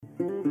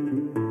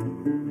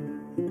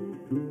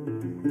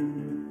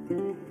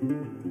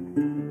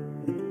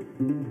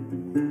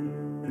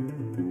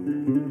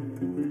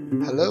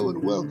Hello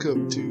and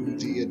welcome to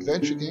the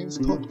Adventure Games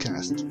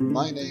podcast.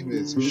 My name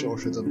is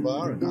Shorter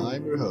Dunbar and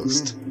I'm your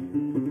host.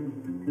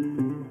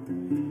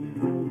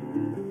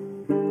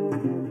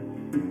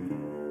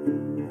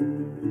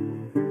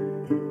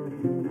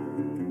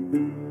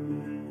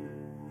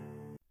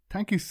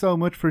 Thank you so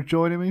much for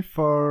joining me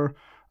for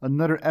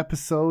another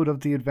episode of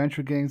the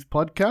Adventure Games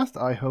podcast.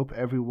 I hope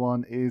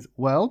everyone is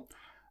well.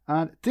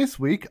 And this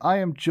week I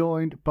am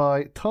joined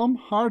by Tom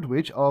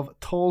Hardwidge of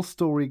Tall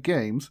Story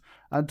Games.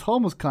 And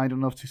Tom was kind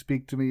enough to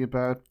speak to me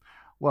about,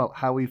 well,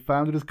 how he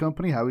founded his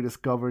company, how he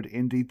discovered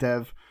indie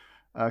dev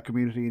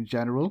community in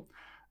general.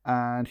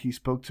 And he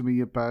spoke to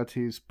me about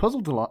his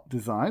puzzle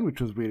design,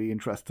 which was really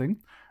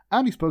interesting.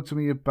 And he spoke to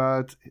me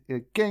about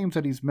games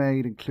that he's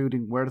made,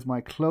 including Where's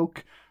My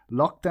Cloak,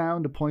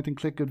 Lockdown, the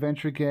point-and-click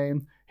adventure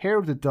game, Hair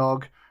of the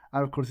Dog,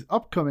 and of course his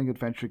upcoming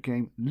adventure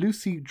game,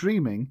 Lucy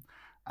Dreaming,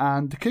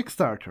 and the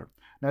Kickstarter.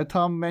 Now,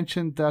 Tom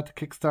mentioned that the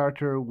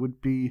Kickstarter would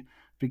be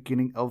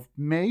beginning of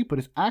May, but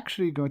it's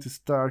actually going to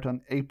start on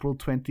April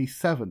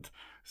 27th.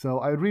 So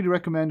I would really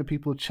recommend that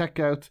people check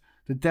out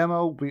the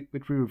demo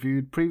which we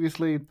reviewed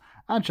previously,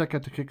 and check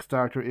out the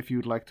Kickstarter if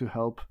you'd like to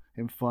help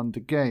him fund the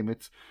game.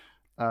 It's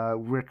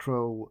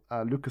retro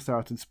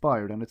LucasArts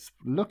inspired, and it's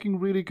looking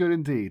really good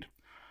indeed.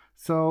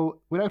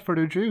 So, without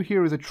further ado,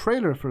 here is a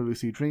trailer for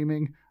Lucy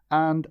Dreaming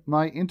and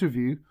my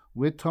interview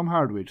with Tom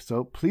Hardwidge.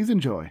 So, please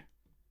enjoy.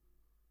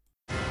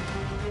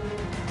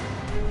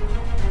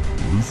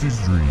 Lucy's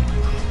dream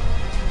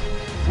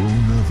will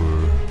never,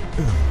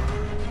 ever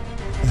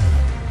end.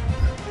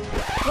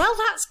 Well,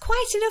 that's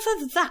quite enough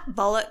of that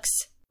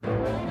bollocks.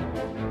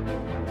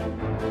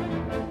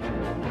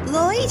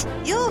 Lloyd,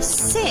 you're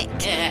sick.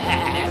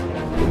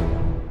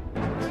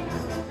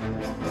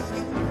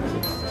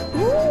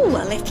 Ooh,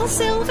 a little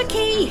silver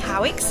key.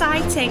 How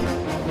exciting.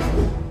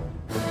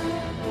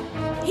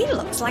 He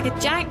looks like a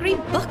giant green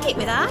bucket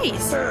with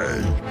eyes.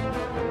 Hey!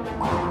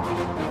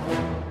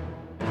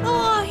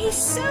 Oh, he's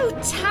so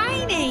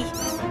tiny.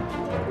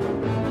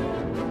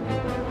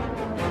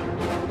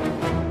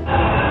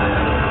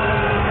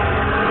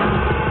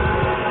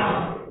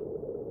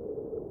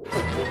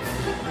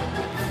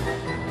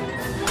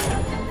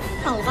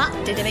 Oh, that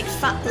did a big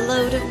fat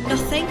load of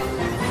nothing.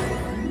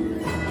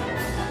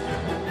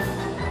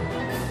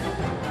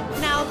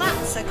 Now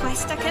that's a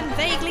quest I can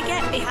vaguely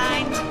get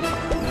behind.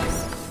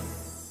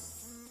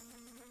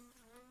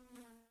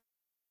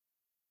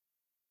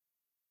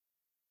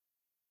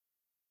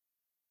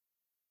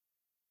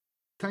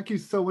 Thank you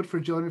so much for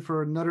joining me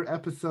for another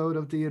episode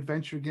of the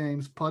Adventure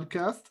Games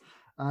podcast.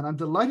 And I'm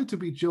delighted to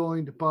be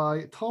joined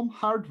by Tom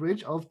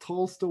Hardwidge of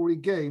Tall Story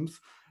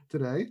Games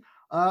today.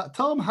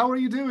 Tom, how are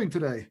you doing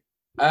today?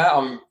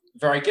 I'm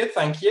very good,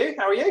 thank you.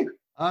 How are you?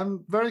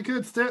 I'm very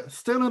good.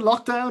 Still in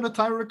lockdown at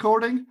time of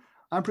recording.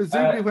 And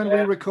presumably when we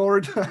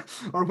record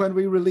or when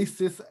we release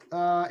this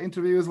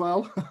interview as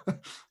well.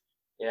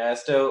 Yeah,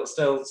 still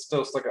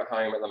stuck at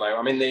home at the moment.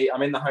 I'm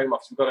in the home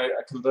office. We've got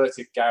a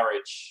converted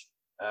garage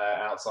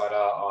outside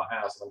our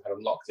house, and I'm kind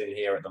of locked in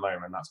here at the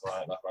moment. That's what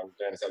I'm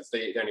doing. So it's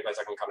the only place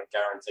I can kind of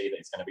guarantee that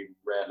it's going to be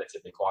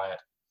relatively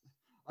quiet.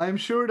 I'm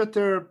sure that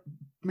there are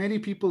many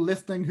people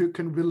listening who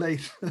can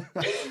relate.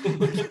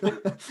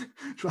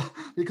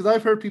 Because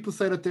I've heard people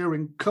say that they're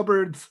in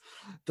cupboards,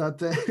 that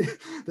they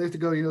have to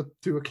go,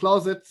 to a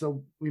closet,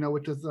 so,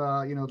 which is,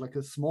 like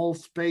a small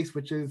space,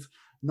 which is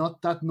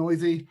not that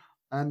noisy,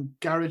 and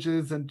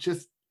garages and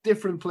just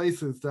different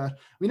places that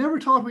we never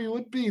thought we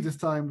would be this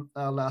time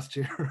last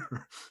year.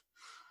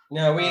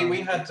 No, we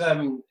had,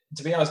 to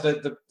be honest,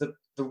 the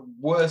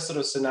worst sort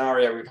of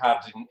scenario we've had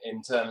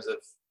in terms of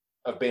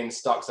being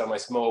stuck somewhere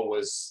small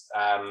was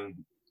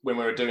when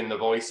we were doing the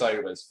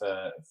voiceovers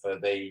for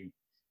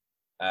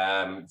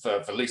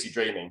Lucy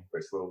Dreaming,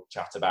 which we'll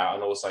chat about,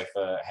 and also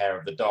for Hair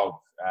of the Dog.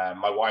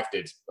 My wife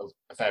did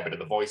a fair bit of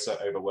the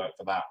voiceover work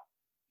for that,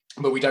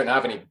 but we don't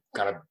have any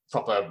kind of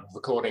proper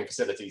recording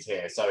facilities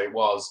here. So we've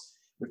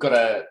got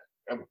a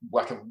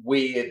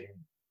weird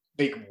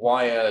big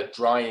wire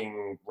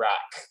drying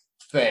rack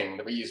thing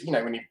that we use,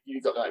 when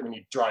you're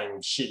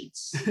drying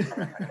sheets. So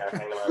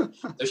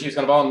she was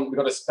kind of on, we've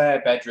got a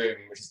spare bedroom,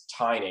 which is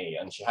tiny,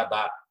 and she had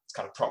that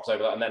kind of propped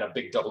over that, and then a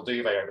big double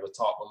duvet over the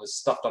top, and was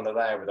stuffed under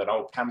there with an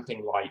old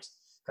camping light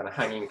kind of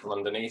hanging from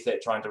underneath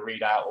it, trying to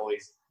read out all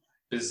these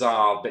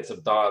bizarre bits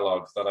of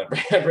dialogue that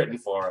I've written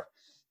for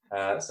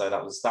her. So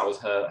that was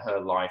her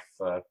life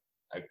for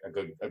a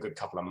good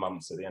couple of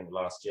months at the end of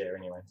last year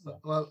anyway. So.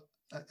 Well,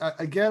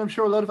 again, I'm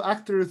sure a lot of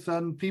actors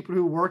and people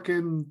who work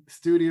in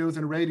studios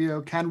and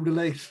radio can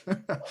relate.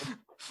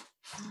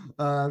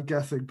 I'm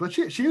guessing, but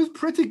she was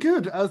pretty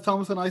good, as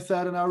Thomas and I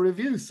said in our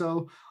review.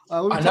 So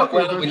we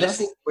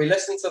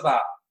listened to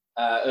that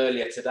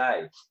earlier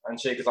today, and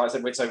because like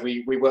I said,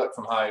 we work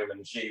from home,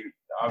 and she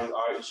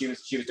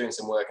was doing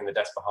some work in the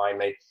desk behind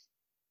me,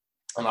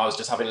 and I was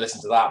just having to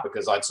listen to that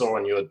because I saw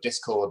on your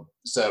Discord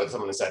server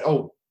someone had said,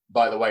 "Oh,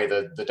 by the way,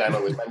 the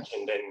demo was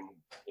mentioned in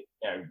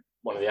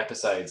one of the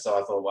episodes. So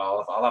I thought,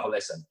 well, I'll have a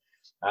listen.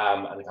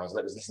 And I was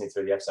listening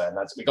through the episode, and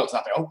we got to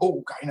that bit.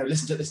 Oh,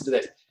 listen to this.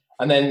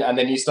 And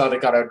then you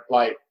started kind of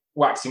like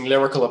waxing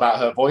lyrical about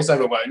her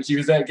voiceover work, and she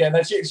was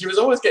she was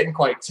always getting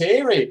quite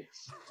teary.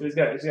 She was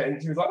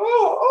like,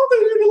 oh, they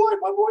really like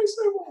my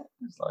voiceover.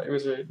 It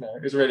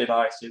was really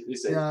nice.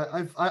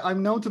 Yeah,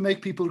 I'm known to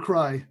make people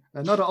cry,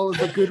 and not always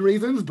for good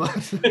reasons,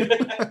 but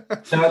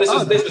no, this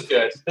was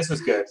good. This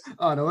was good.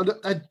 Oh no,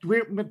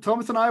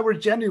 Thomas and I were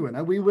genuine,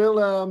 and we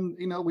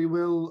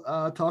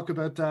will talk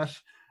about that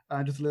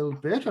just a little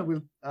bit, and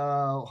we'll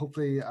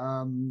hopefully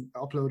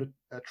upload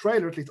a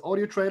trailer, at least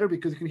audio trailer,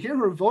 because you can hear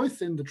her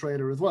voice in the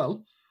trailer as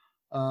well.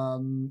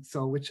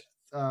 So which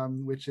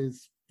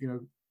is,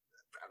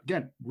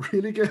 again,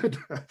 really good.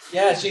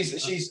 Yeah,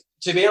 she's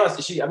to be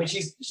honest,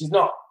 she's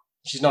not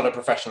a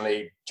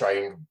professionally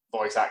trained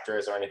voice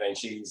actress or anything.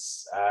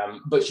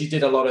 But she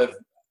did a lot of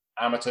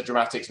amateur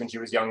dramatics when she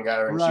was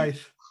younger, and right.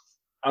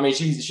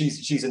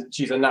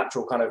 She's a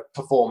natural kind of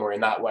performer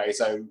in that way.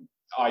 So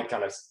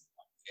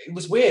it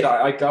was weird.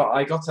 I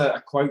got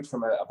a quote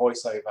from a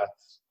voiceover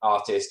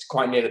artist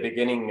quite near the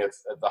beginning of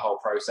the whole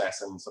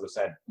process, and sort of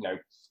said,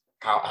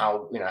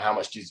 how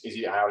much is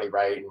your hourly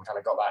rate, and kind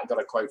of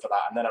got a quote for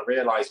that. And then I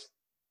realized,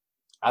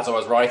 as I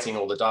was writing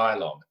all the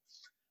dialogue,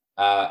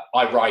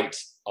 I write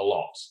a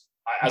lot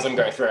as I'm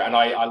going through it, and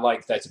I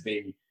like there to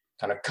be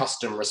kind of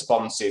custom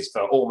responses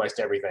for almost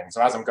everything.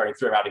 So as I'm going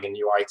through adding a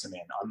new item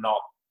in, I'm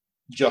not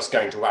just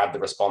going to add the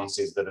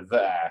responses that are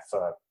there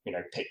for,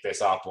 pick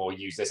this up or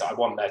use this. I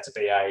want there to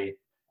be a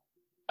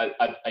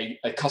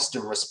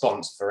custom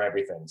response for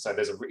everything. So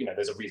there's a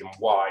reason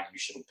why you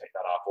shouldn't pick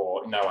that up,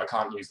 or no, I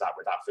can't use that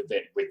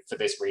for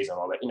this reason,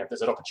 or if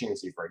there's an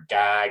opportunity for a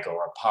gag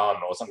or a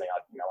pun or something,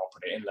 I'll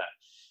put it in there.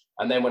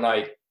 And then when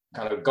I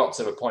kind of got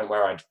to a point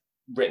where I'd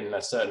written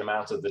a certain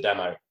amount of the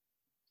demo,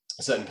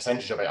 a certain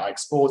percentage of it, I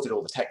exported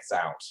all the text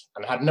out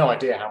and had no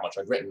idea how much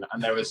I'd written,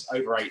 and there was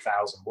over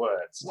 8,000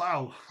 words.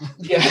 Wow.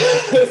 Yeah.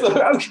 So,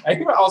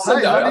 okay, I'll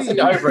send it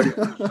over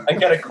and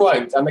get a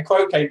quote. And the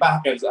quote came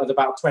back as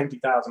about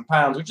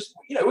 £20,000, which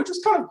is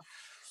kind of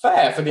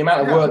fair for the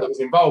amount of work that was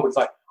involved. It's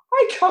like,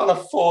 I can't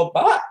afford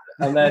that.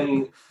 And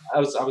then I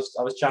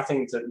was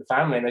chatting to the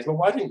family, and they said, well,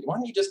 why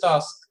don't you just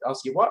ask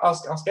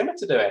Emma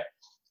to do it?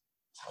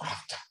 I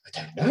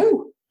don't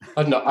know.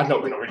 I'd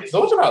not really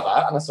thought about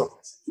that. And I thought,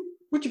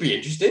 would you be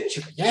interested? She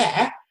went,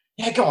 yeah,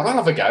 go on, I'll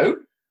have a go.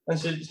 And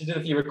she did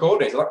a few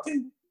recordings. I'm like,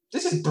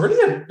 this is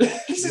brilliant.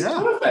 This is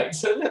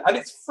perfect, and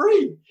it's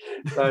free.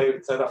 So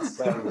that's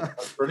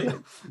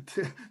brilliant.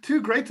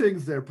 Two great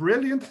things there: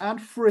 brilliant and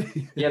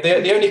free. Yeah,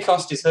 the only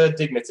cost is her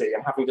dignity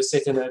and having to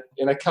sit in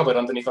a cupboard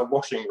underneath a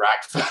washing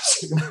rack.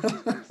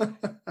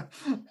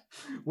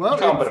 Well, you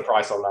can't put a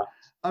price on that.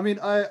 I mean,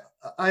 I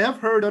have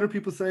heard other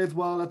people say as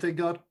well that they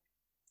got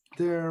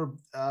their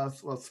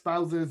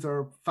spouses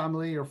or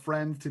family or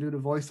friends to do the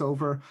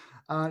voiceover.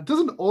 It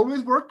doesn't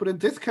always work, but in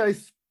this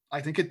case, I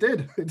think it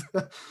did.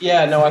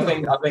 Yeah, no, I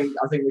think I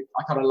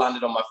kind of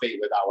landed on my feet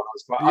with that one.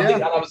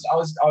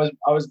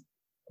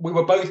 We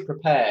were both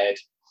prepared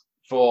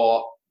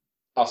for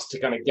us to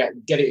kind of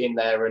get it in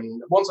there.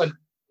 And once I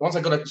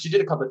got it, she did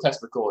a couple of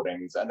test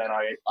recordings, and then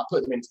I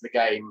put them into the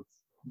game,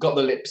 got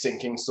the lip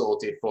syncing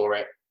sorted for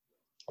it,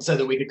 so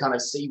that we could kind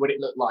of see what it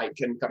looked like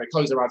and kind of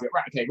close our eyes and go,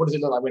 right, okay, what does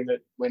it look like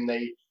when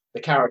the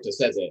character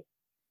says it?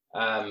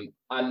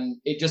 And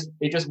it just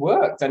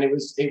worked. And it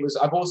was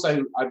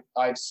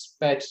I've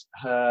sped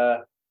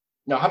her.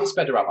 No, I haven't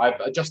sped her up. I've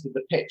adjusted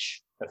the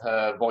pitch of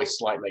her voice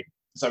slightly,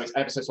 so it's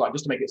ever so slightly,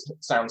 just to make it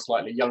sound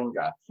slightly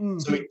younger.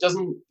 So it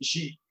doesn't.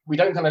 We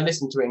don't kind of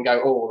listen to it and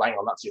go, oh, hang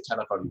on, that's your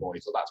telephone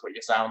voice, or that's what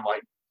you sound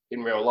like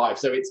in real life.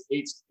 So it's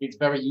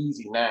very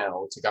easy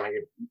now to kind of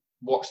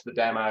watch the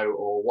demo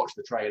or watch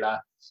the trailer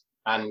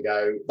and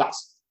go,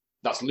 that's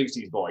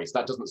Lucy's voice.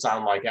 That doesn't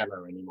sound like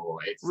Emma anymore.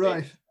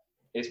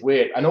 It's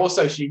weird. And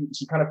also she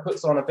kind of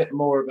puts on a bit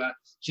more of a,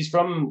 she's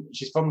from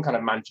kind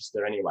of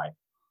Manchester anyway,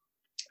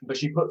 but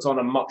she puts on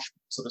a much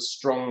sort of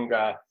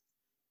stronger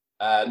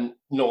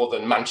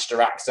northern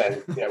Manchester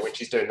accent, when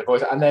she's doing the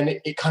voice, and then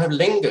it kind of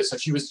lingers. So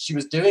she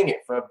was doing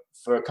it for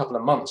a couple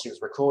of months. She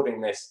was recording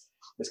this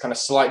kind of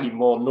slightly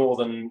more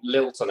northern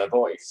lilt on her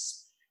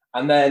voice,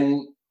 and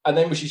then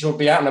she should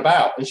be out and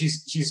about, and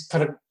she's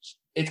kind of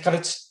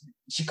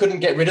she couldn't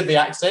get rid of the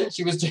accent.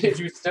 She was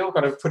still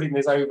kind of putting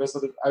this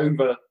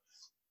over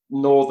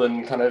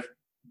northern kind of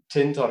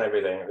tint on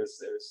everything. It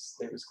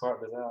was quite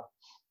bizarre.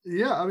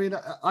 Yeah, I mean,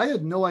 I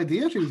had no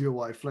idea she was your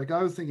wife. Like,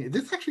 I was thinking, is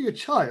this actually a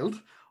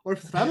child, or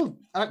if it's an adult?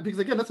 Because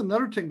again, that's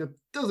another thing that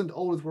doesn't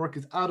always work,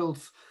 is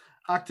adults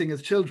acting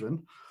as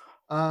children.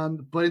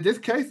 But in this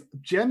case,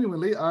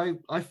 genuinely,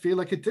 I feel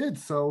like it did.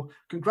 So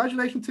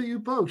congratulations to you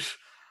both.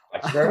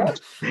 Thank you very much.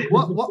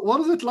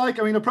 What is it like?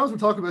 I mean, I probably will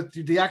talk about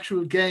the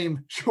actual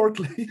game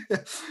shortly,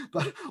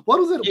 but what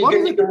is it? You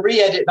can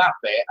re-edit that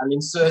bit and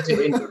insert it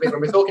into the bit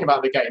when we're talking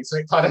about the game, so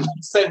it kind of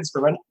makes sense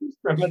from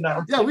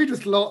now. Yeah, we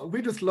just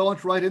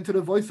launched right into the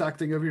voice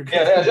acting of your game.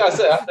 Yeah, that's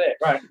it,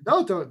 right.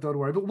 No, don't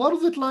worry. But what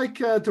is it like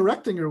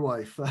directing your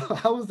wife?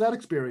 How was that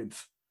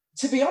experience?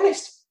 To be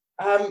honest,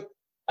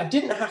 I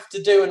didn't have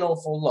to do an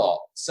awful lot.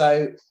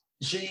 So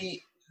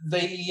the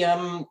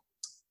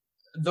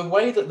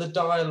way that the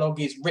dialogue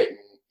is written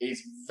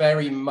is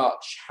very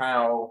much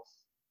how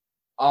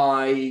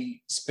I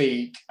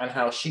speak and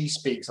how she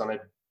speaks on a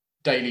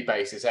daily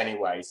basis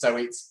anyway. So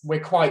we're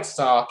quite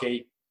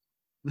sarky.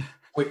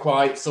 We're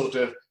quite sort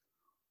of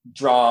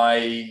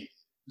dry,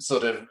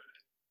 sort of,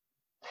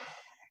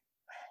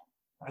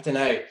 I don't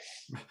know.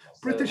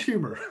 British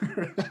humour.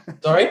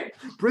 Sorry?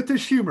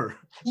 British humour.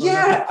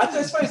 Yeah,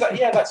 I suppose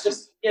that's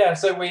just,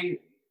 so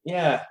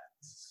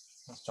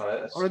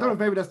or I don't know if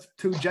maybe that's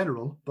too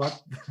general,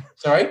 but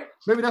sorry,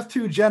 maybe that's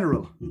too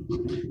general.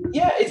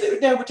 Yeah,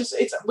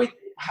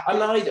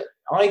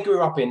 I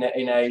grew up in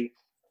a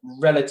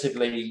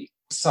relatively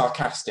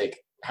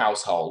sarcastic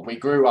household. We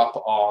grew up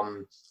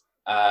on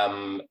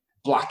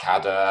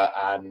Blackadder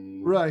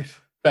and right.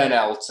 Ben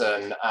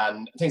Elton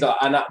and things like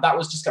that, and that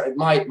was just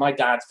my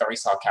dad's very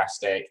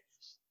sarcastic.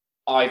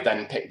 I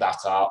then picked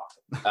that up.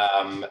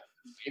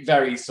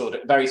 Very sort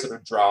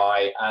of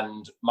dry,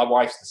 and my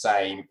wife's the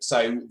same.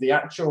 So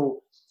the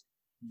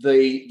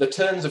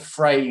turns of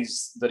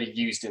phrase that are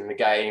used in the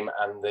game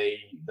and the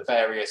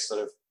various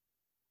sort of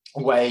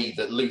way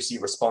that Lucy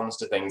responds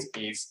to things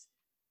is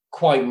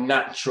quite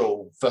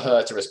natural for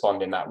her to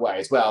respond in that way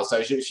as well.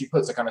 So she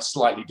puts a kind of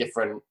slightly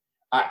different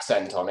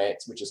accent on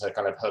it, which is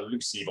her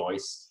Lucy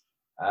voice,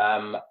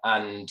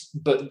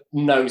 but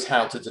knows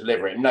how to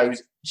deliver it.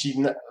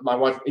 My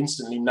wife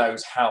instantly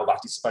knows how that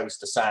is supposed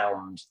to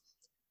sound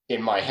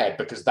in my head,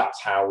 because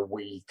that's how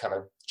we kind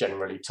of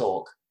generally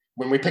talk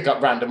when we pick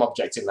up random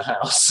objects in the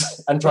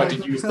house and try to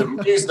use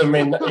them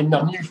in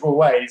unusual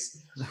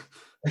ways.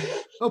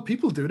 Oh,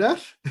 people do that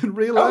in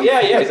real life. Oh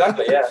yeah,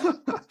 exactly, yeah.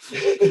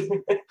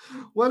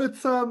 Well,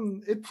 it's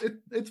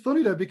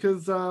funny though,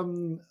 because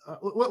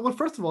well,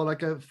 first of all,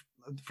 like I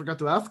forgot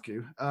to ask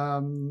you,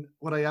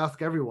 what I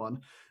ask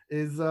everyone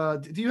is,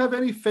 do you have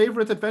any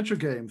favorite adventure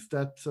games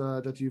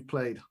that you've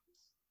played?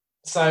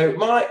 So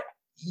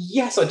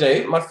yes, I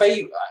do. My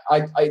favorite,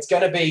 it's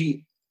going to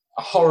be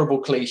a horrible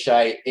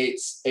cliche.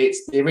 It's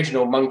the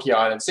original Monkey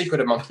Island,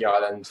 Secret of Monkey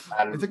Island,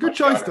 and it's a good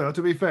choice though.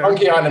 To be fair,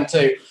 Monkey Island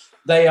 2.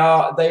 They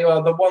are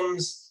the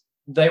ones.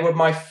 They were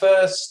my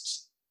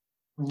first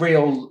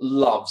real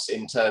loves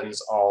in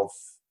terms of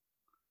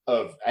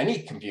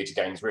any computer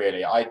games,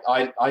 really.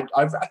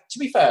 To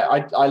be fair,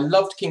 I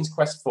loved King's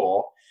Quest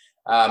 4,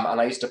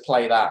 and I used to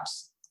play that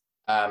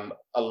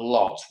a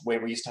lot. Where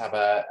we used to have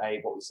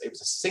it was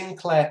a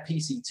Sinclair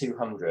PC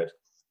 200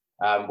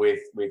 with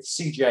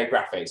CGA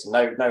graphics,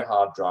 and no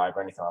hard drive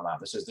or anything like that.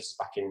 This is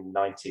back in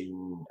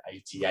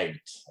 1988,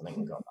 I think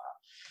we got that.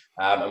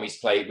 And we used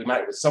to play. We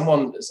met with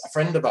someone. A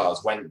friend of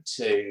ours went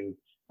to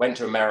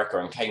America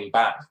and came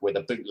back with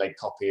a bootleg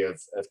copy of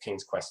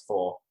King's Quest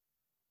 4.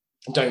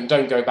 Don't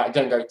go back.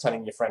 Don't go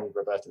telling your friend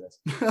Roberta this.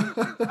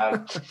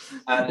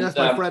 And that's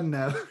my friend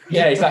now.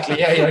 Yeah, exactly.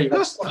 Yeah. You're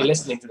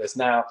listening to this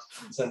now.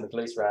 Send the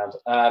police round.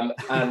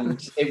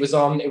 And it was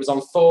on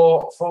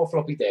four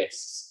floppy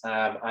disks.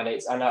 And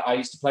I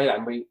used to play that.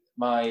 And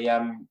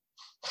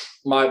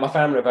my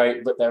family are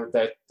very, but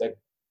they're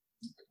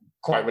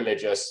quite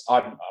religious.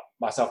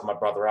 Myself and my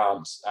brother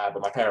aren't,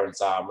 but my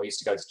parents are. And we used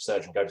to go to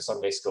church and go to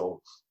Sunday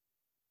school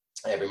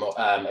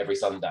every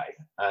Sunday.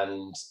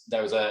 And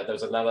there was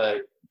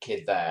another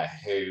kid there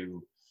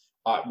who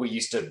we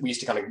used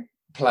to kind of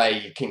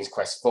play King's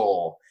Quest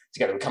 4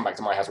 together. We'd come back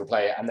to my house, we'd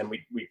play it, and then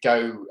we'd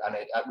go and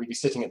we'd be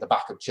sitting at the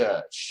back of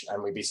church,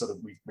 and we'd be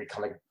we'd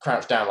kind of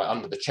crouch down like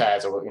under the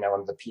chairs or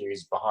under the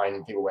pews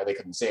behind people where they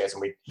couldn't see us,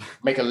 and we'd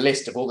make a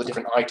list of all the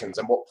different items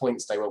and what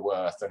points they were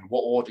worth and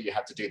what order you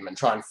had to do them, and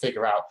try and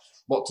figure out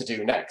what to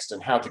do next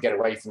and how to get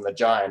away from the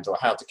giant or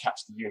how to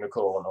catch the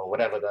unicorn or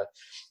whatever the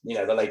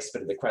latest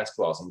bit of the quest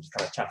was, and just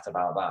kind of chat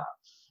about that.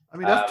 I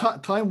mean, that's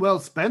time well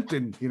spent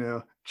in,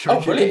 church. Oh,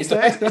 brilliant. It's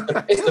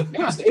the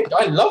best.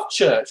 I loved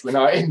church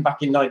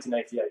back in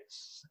 1988.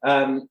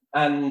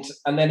 And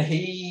then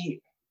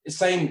he,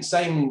 same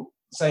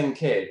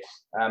kid,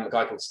 a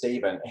guy called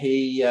Stephen,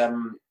 he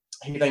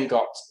then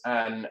got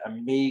an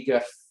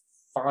Amiga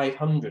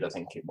 500, I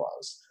think it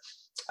was,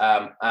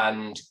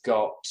 and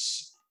got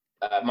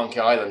Monkey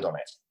Island on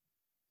it.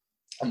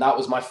 And that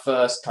was my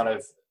first kind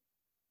of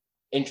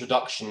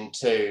introduction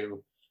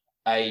to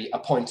a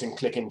point and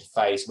click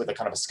interface with a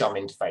kind of a SCUM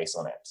interface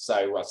on it.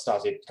 So I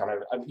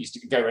used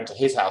to go into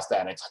his house there,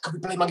 and it's like, can we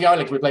play Monkey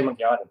Island?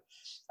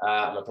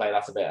 And I played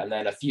that a bit. And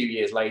then a few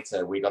years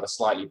later, we got a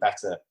slightly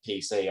better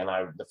PC, and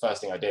the first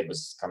thing I did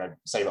was kind of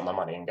save up my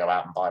money and go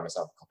out and buy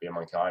myself a copy of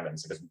Monkey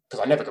Island, because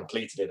I never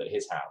completed it at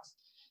his house,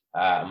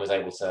 and was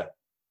able to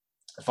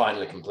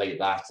finally complete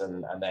that.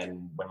 And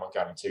then when Monkey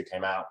Island 2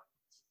 came out,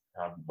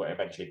 I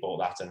eventually bought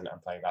that and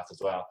played that as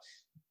well.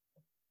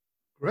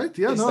 Right,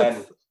 yeah,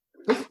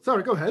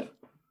 sorry, go ahead.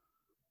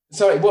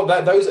 Sorry, well,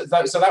 they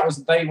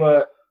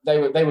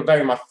were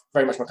very much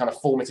my kind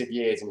of formative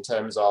years in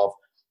terms of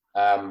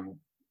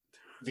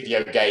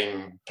video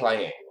game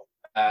playing.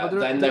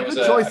 Then there was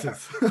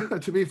choices.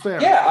 To be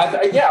fair,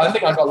 I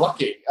think I got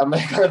lucky. I'm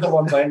kind of the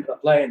ones I ended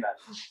up playing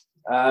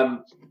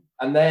then.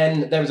 And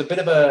then there was a bit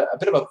of a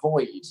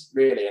void,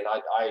 really. And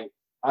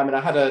I mean,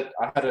 I had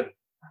a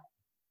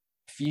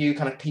few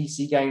kind of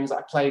PC games that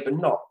I played, but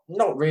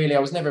not really. I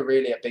was never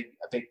really a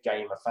big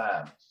gamer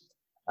fan.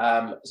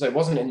 So it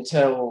wasn't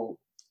until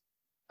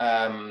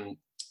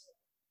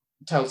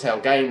Telltale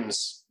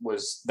Games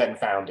was then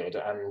founded,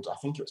 and I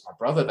think it was my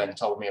brother then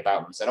told me about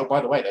them and said, "Oh, by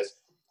the way, there's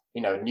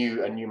a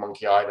new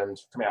Monkey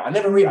Island coming out." I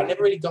never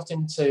really got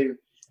into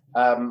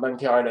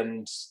Monkey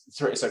Island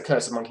 3, so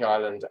Curse of Monkey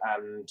Island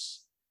and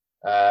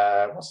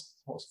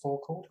what's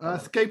 4 called?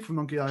 Escape from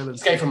Monkey Island.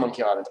 Escape from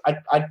Monkey Island.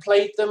 I'd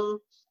played them,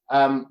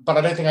 but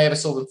I don't think I ever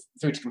saw them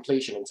through to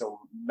completion until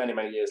many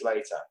years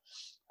later.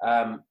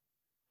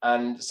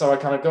 And so I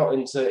kind of got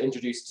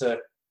introduced to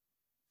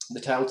the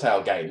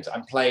Telltale games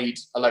and played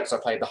so I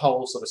played the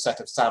whole sort of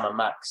set of Sam and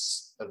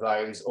Max of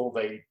those, all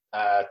the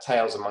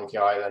Tales of Monkey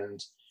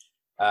Island,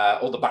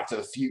 all the Back to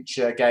the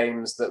Future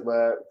games that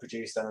were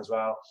produced then as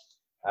well,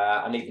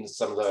 and even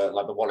some of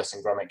the Wallace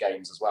and Gromit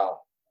games as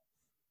well.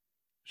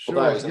 Sure,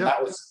 those, and yeah.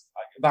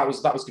 that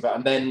was good.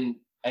 And then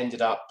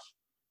ended up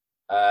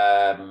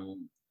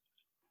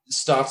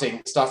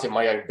starting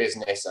my own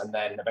business, and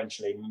then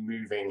eventually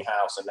moving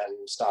house, and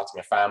then starting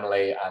a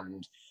family,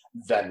 and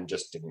then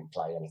just didn't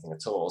play anything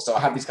at all. So I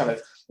have these kind of,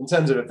 in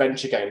terms of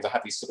adventure games, I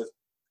have these sort of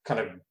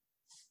kind of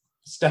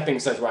stepping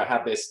stones where I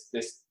had this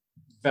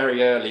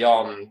very early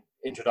on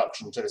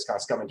introduction to this kind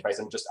of Scum interface,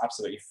 and just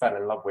absolutely fell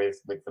in love with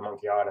the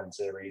Monkey Island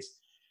series.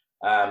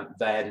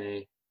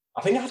 Then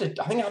I think I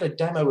had a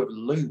demo of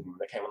Loom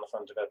that came on the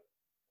front of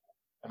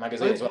a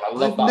magazine as well. I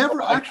love that. I've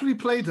never actually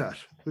played that.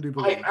 Would you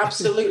believe?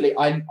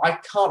 I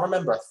can't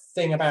remember a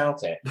thing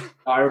about it.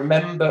 I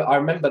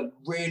remember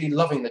really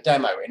loving the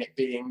demo and it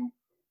being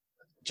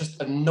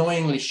just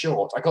annoyingly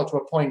short. I got to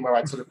a point where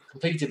I'd sort of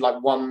completed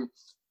like one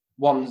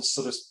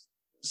sort of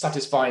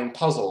satisfying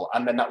puzzle,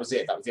 and then that was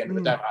it. That was the end of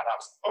the demo. And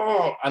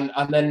I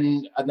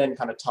was and then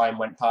kind of time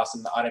went past,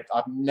 and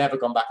I've never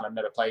gone back and I've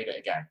never played it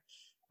again.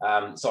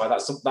 So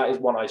that is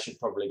one I should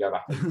probably go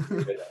back and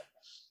revisit.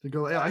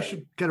 I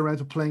should get around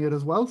to playing it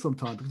as well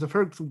sometime, because I've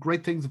heard some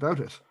great things about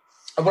it.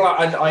 Well,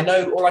 I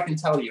know, all I can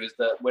tell you is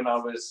that when I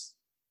was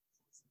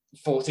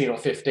 14 or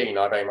 15,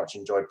 I very much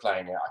enjoyed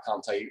playing it. I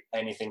can't tell you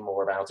anything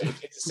more about it.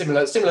 It's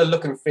a similar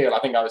look and feel. I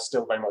think I was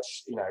still very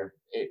much,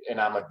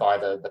 enamored by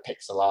the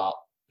pixel art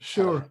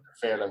Sure.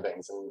 feel and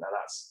things, and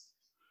that's,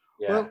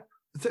 yeah. Well,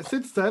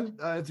 since then,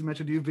 as you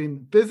mentioned, you've been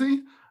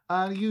busy,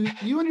 and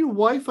you and your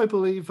wife, I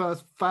believe,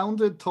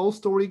 founded Toy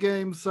Story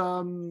Games.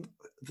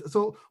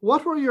 So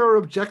what were your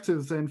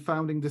objectives in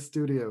founding this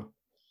studio?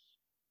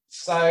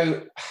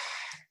 So,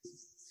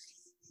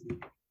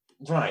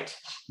 right.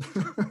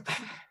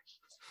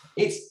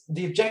 It's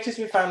the objectives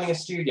in founding a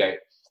studio.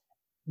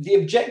 The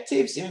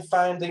objectives in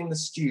founding the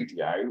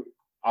studio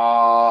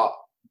are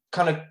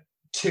kind of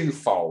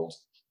twofold.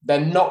 They're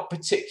not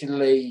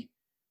particularly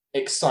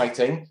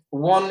exciting.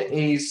 One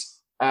is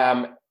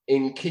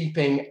in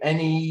keeping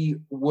any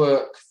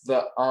work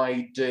that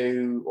I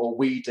do or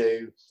we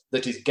do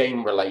that is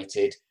game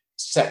related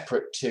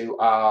separate to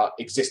our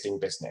existing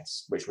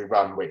business, which we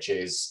run, which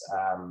is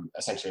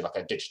essentially like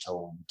a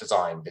digital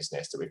design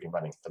business that we've been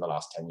running for the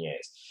last 10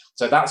 years.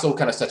 So that's all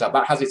kind of set up.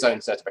 That has its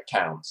own set of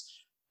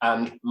accounts.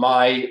 And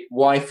my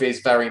wife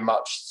is very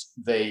much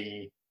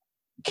the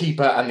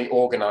keeper and the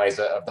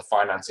organizer of the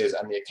finances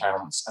and the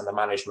accounts and the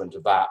management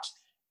of that.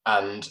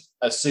 And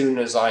as soon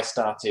as I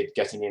started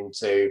getting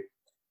into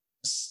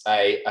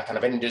a kind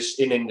of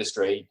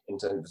industry in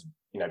terms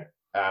of,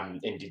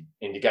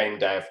 indie game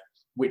dev,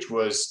 which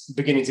was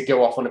beginning to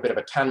go off on a bit of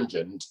a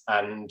tangent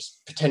and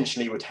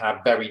potentially would have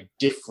very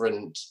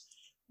different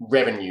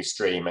revenue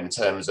stream in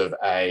terms of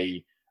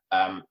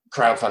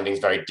crowdfunding is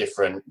very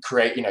different.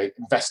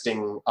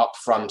 Investing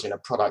upfront in a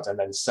product and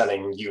then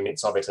selling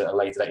units of it at a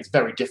later date is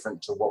very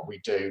different to what we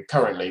do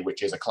currently,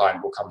 which is a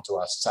client will come to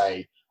us,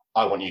 say,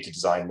 I want you to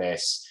design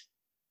this.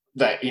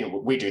 That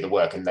we do the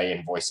work and they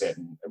invoice it,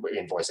 and we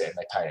invoice it and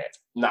they pay it.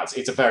 And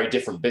it's a very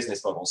different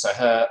business model. So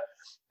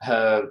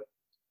her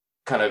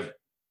kind of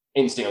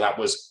instinct on that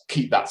was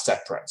keep that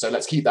separate. So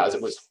let's keep that as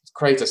it was.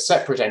 Create a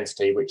separate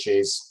entity, which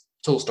is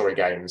Toy Story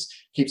Games,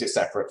 keeps it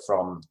separate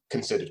from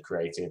Considered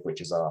Creative,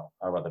 which is our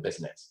other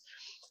business.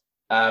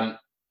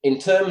 In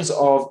terms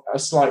of a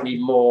slightly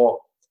more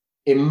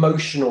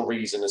emotional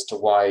reason as to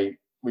why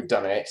we've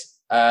done it,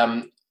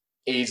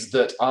 is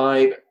that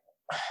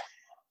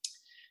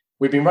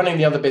we've been running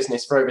the other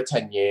business for over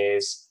 10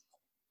 years.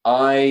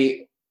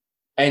 I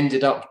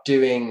ended up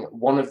doing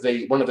one of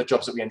the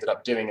jobs that we ended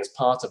up doing as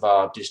part of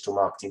our digital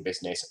marketing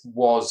business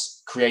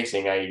was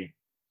creating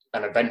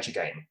an adventure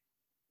game,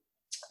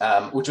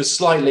 which was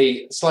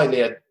slightly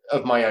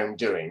of my own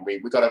doing. We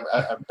got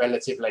a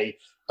relatively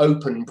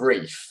open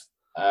brief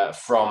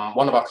from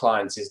one of our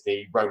clients, is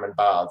the Roman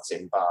Baths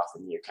in Bath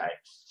in the UK,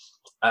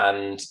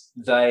 and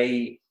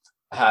they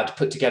had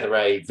put together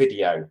a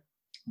video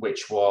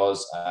which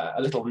was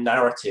a little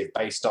narrative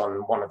based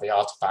on one of the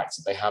artifacts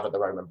that they have at the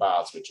Roman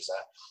Baths, which is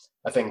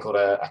a thing called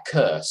a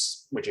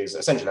curse, which is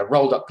essentially a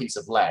rolled up piece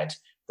of lead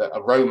that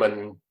a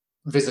Roman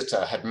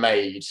visitor had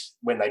made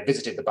when they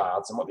visited the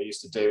baths. And what they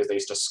used to do is they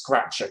used to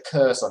scratch a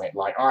curse on it,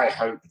 like, I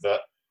hope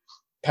that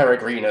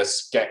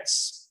Peregrinus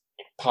gets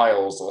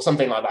piles or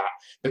something like that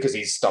because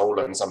he's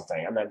stolen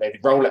something. And then they'd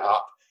roll it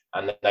up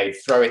and then they'd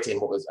throw it in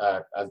what was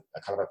a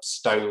kind of a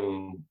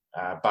stone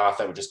bath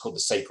that was just called the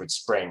Sacred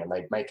Spring. And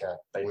they'd make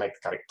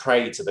kind of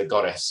pray to the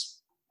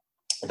goddess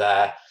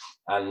there.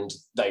 And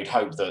they'd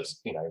hope that,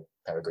 you know,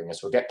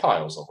 Peregrinus would get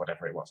piles or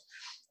whatever it was,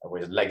 or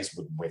his legs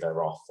would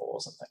wither off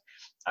or something.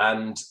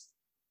 And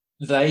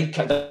they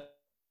a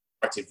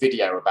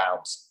video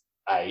about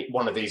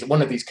one of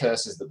these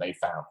curses that they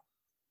found.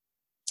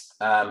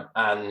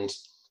 And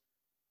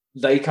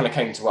they kind of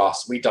came to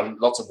us. We'd done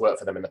lots of work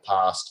for them in the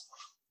past,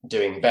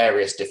 doing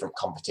various different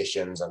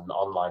competitions and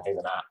online things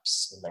and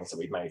apps and things that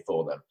we'd made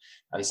for them,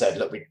 and said,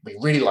 look, we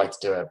really like to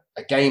do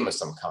a game of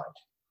some kind.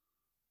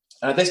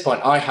 And at this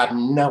point, I had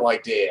no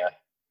idea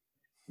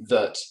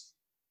that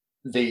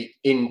the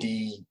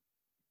indie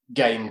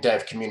game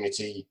dev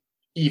community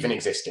even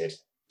existed.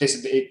 This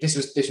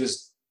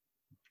was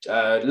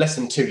less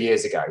than 2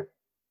 years ago.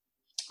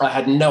 I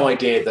had no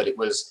idea that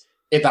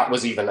if that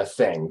was even a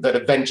thing.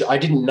 I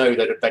didn't know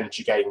that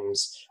adventure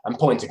games and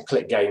point and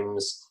click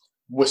games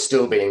were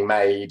still being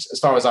made. As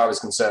far as I was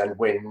concerned,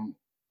 when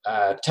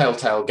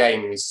Telltale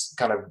Games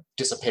kind of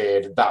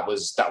disappeared, that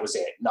was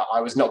it. No,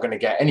 I was not going to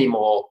get any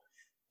more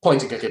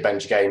point and click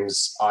adventure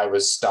games. I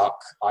was stuck.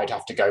 I'd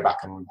have to go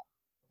back and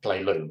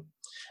play Loom.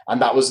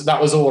 And that was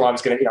all I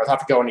was going to, I'd have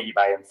to go on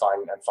eBay and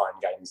find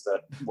games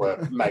that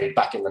were made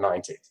back in the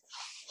 90s.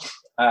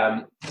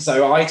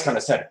 So I kind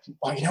of said,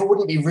 well,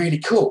 wouldn't it be really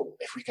cool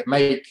if we could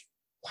make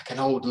like an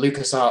old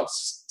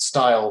LucasArts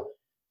style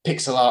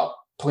pixel art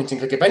point and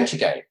click adventure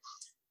game?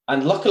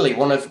 And luckily,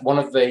 one of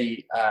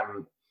the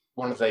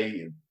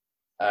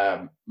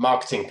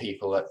marketing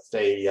people at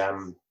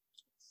the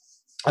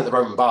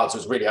Roman Baths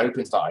was really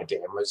open to that idea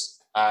and was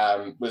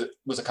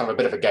a kind of a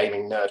bit of a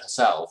gaming nerd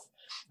herself,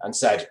 and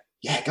said,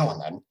 yeah, go on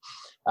then.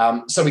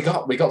 So we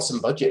got some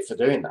budget for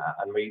doing that,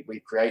 and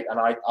we create. And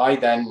I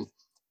then,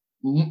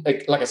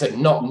 like I said,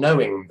 not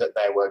knowing that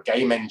there were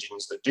game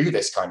engines that do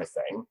this kind of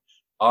thing,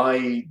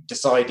 I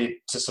decided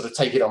to sort of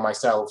take it on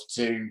myself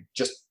to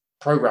just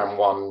program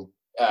one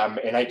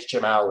in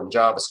HTML and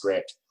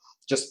JavaScript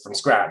just from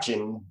scratch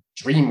in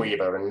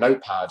Dreamweaver and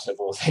Notepad of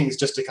all things,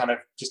 just to kind of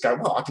just go,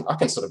 well, I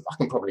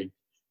can probably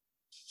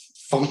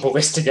fumble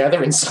this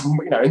together in some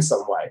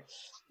way.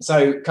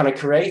 So kind of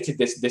created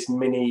this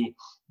mini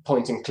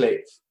point and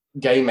click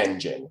game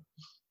engine.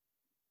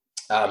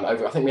 I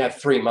think we had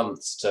 3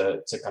 months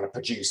to kind of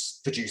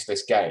produce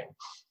this game.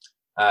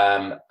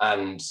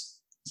 And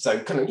so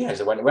kind of,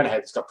 so went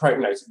ahead,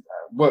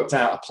 worked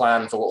out a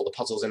plan for what all the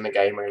puzzles in the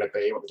game were going to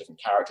be, what the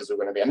different characters were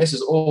going to be. And this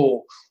is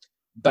all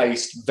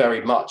based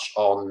very much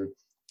on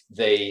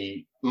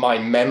my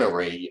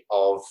memory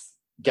of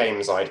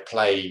games I'd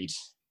played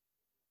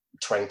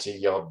 20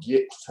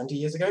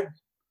 years ago?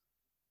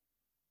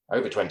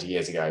 Over 20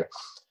 years ago.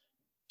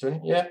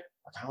 20, yeah?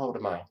 How old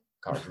am I?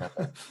 Can't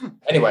remember.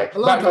 Anyway,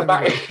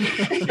 back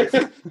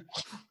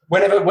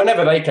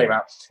whenever they came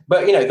out.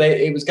 But,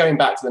 it was going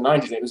back to the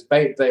 90s. It was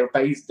they were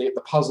based, the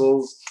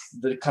puzzles,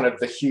 the kind of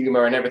the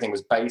humor and everything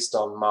was based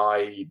on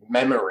my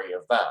memory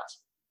of that.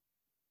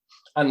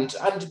 And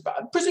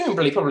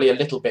presumably probably a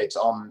little bit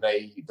on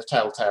the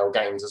Telltale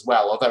games as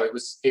well, although it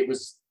was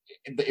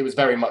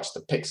very much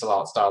the pixel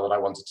art style that I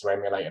wanted to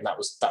emulate, and that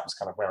was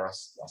kind of where I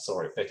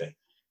saw it fitting.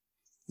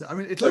 I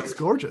mean, it looks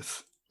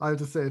gorgeous, I have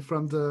to say,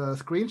 from the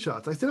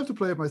screenshots. I still have to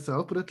play it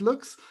myself, but it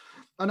looks,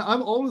 and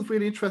I'm always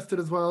really interested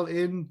as well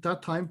in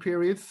that time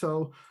period.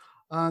 So,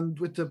 and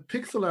with the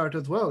pixel art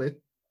as well,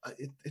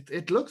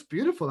 it looks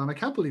beautiful, and I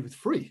can't believe it's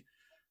free.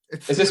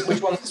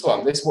 Which one's this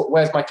one?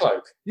 Where's My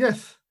Cloak?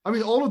 Yes. I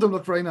mean, all of them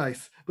look very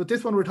nice, but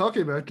this one we're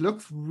talking about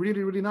looks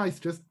really, really nice.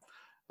 Just,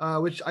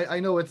 which I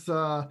know it's,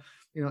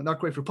 not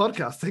great for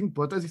podcasting,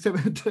 but as you said,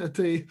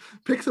 the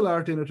pixel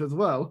art in it as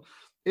well,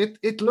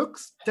 it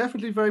looks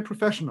definitely very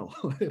professional.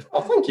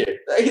 Oh, thank you.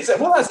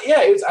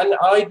 And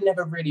I'd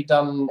never really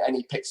done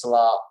any pixel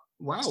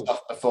art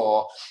stuff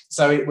before,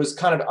 so it was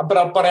kind of.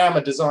 But I am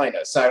a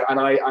designer, so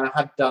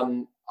I've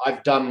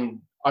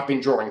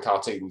been drawing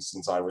cartoons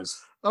since I was.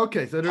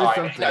 Okay, so there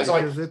is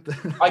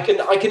something. I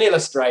can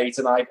illustrate,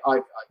 and I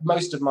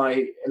most of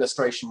my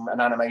illustration and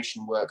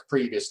animation work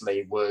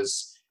previously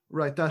was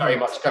very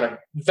much kind of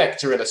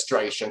vector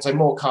illustration, so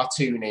more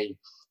cartoony.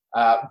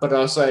 But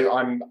also,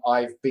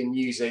 I've been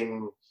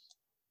using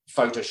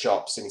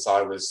Photoshop since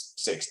I was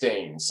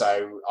 16,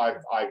 so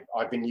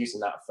I've been using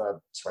that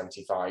for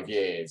 25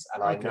 years,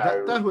 and I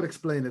know that would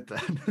explain it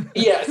then.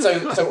 Yeah,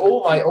 so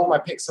all my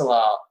pixel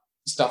art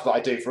stuff that I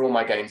do for all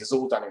my games is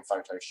all done in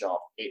Photoshop.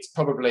 It's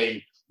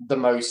probably the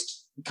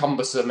most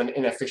cumbersome and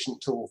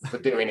inefficient tool for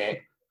doing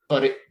it,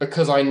 but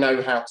because I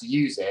know how to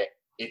use it,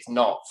 it's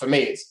not for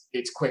me.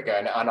 It's quicker,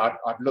 and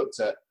I've looked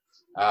at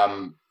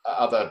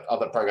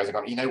other programs and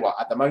gone, you know what?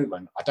 At the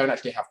moment, I don't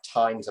actually have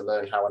time to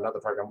learn how another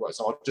program works,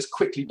 so I'll just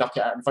quickly knock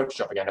it out in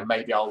Photoshop again, and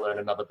maybe I'll learn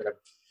another bit of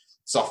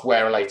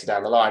software later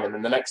down the line. And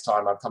then the next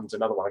time I'd come to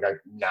another one, I go,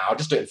 no, I'll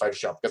just do it in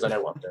Photoshop because I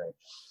know what I'm doing.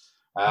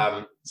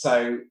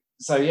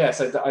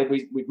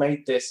 We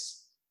made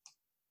this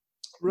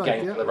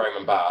game for the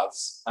Roman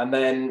baths, and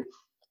then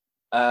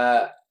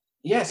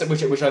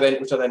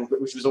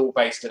which was all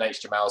based in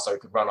HTML, so it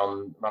could run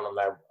on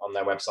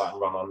their website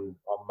and run on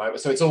mobile.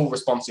 So it's all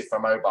responsive for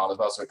mobile as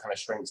well, so it kind of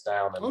shrinks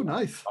down and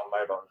nice on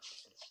mobile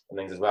and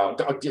things as well.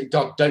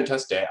 God, don't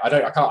test it. I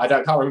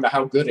can't remember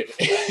how good it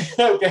is,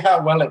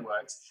 how well it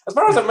works. As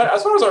far as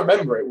I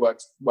remember, it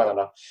works well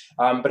enough.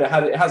 But it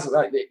has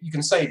you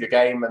can save your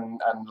game and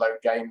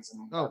load games.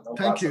 And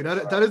thank you.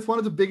 That is one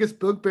of the biggest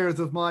bugbears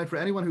of mine. For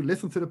anyone who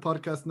listens to the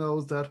podcast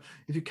knows that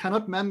if you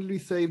cannot manually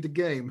save the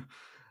game,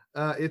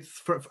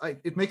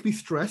 it makes me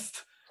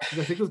stressed. Because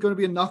I think there's going to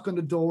be a knock on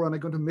the door and I'm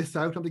going to miss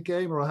out on the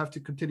game, or I'll have to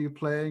continue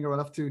playing, or I'll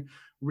have to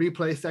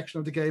replay a section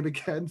of the game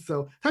again.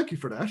 So thank you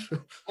for that.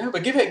 Yeah,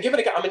 but give it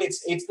a go. I mean,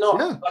 it's not.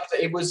 Yeah.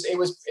 It was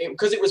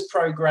because it was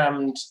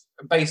programmed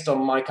based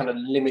on my kind of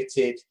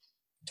limited.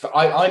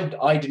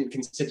 I didn't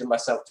consider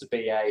myself to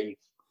be a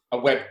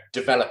web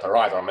developer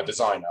either. I'm a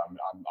designer.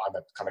 I'm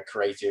a kind of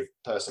creative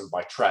person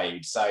by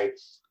trade. So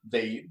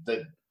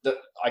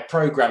I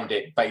programmed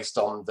it based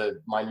on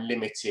my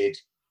limited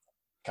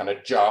kind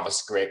of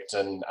JavaScript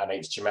and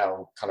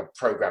HTML kind of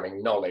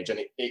programming knowledge, and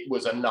it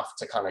was enough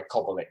to kind of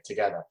cobble it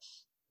together.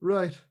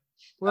 Right.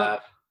 Well,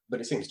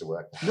 but it seems to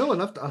work. No,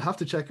 I'll have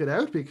to check it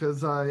out,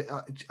 because I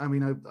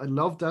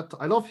love that.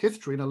 I love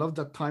history and I love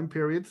that time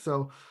period.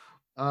 So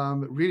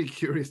really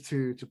curious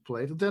to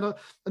play it. Then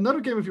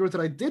another game of yours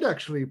that I did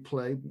actually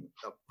play,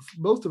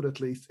 most of it at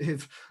least,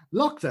 is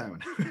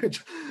Lockdown.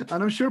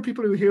 And I'm sure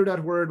people who hear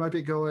that word might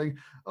be going,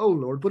 "Oh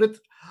Lord!" But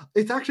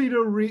it's actually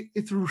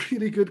it's a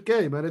really good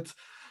game, and it's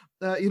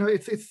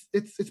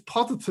it's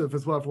positive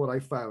as well, for what I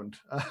found.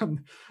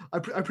 I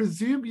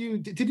presume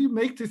did you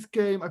make this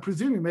game? I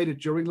presume you made it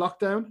during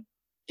lockdown.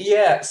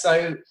 Yeah.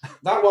 So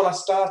that one I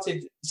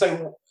started.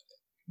 So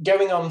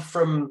going on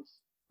from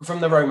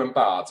the Roman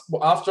baths,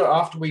 after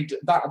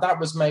that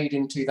was made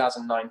in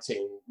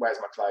 2019. Where's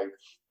my cloak?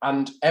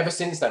 And ever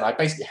since then, I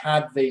basically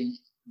had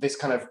this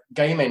kind of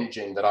game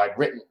engine that I'd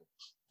written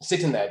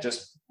sitting there,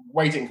 just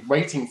waiting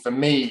for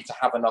me to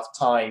have enough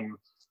time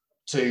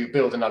to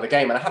build another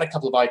game. And I had a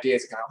couple of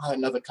ideas,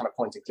 another kind of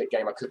point and click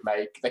game I could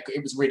make.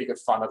 It was really good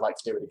fun. I'd like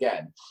to do it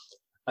again.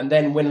 And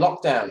then when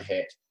lockdown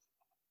hit,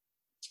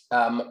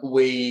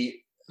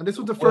 And this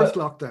was the first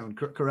lockdown,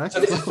 correct? So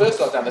this is the first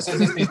lockdown. This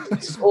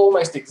is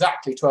almost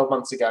exactly 12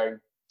 months ago,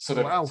 sort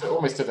of. Wow. So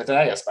almost to the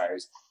day, I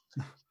suppose.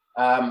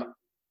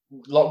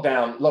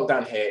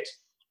 Lockdown hit,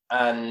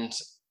 and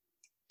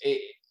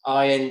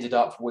I ended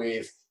up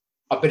with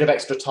a bit of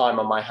extra time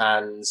on my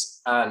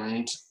hands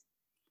and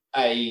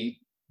a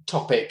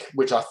topic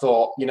which I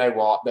thought, you know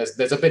what,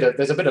 there's a bit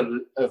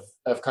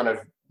of kind of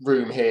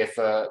room here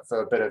for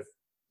a bit of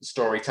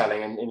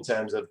storytelling in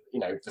terms of,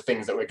 the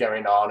things that were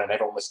going on, and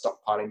everyone was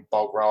stockpiling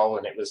bog roll,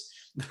 and it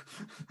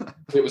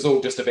was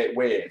all just a bit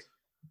weird.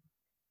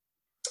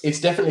 It's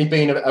definitely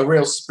been a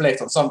real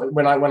split on some.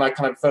 When I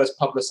kind of first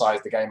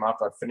publicized the game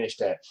after I'd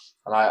finished it,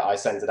 and I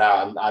sent it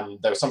out,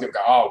 and there were some people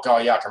go, "Oh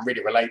God, yeah, I can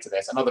really relate to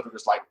this," and other people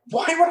was like,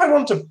 "Why would I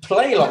want to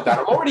play Lockdown?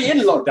 I'm already in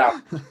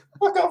lockdown.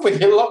 Fuck off with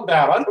your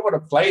lockdown. I don't want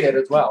to play it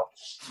as well."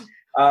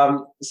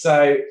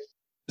 So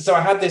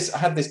I had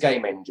this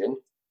game engine,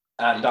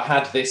 and I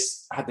had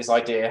this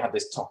idea, had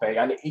this topic,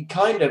 and it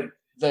kind of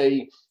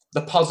the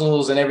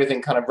puzzles and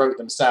everything kind of wrote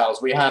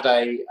themselves. We had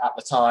at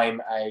the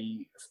time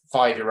a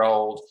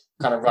 5-year-old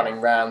kind of running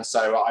around.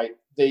 So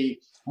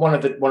one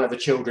of the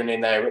children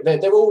in there,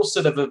 they're all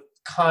sort of a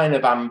kind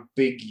of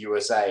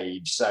ambiguous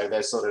age. So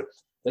there's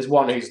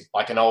one who's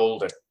like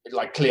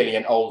clearly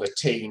an older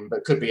teen,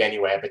 but could be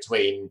anywhere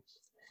between,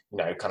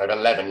 kind of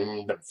 11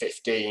 and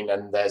 15.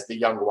 And there's the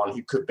younger one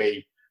who could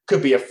be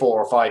a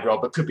 4 or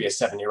 5-year-old, but could be a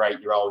 7 or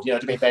 8-year-old. You know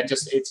what I mean? They're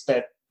just,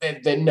 at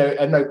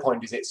no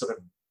point is it sort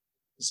of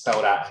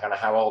spelled out kind of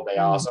how old they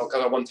are. So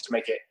because I wanted to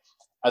make it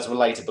as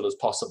relatable as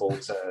possible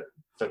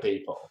for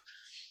people.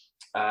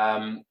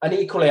 And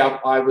equally,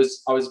 I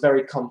was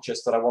very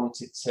conscious that I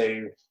wanted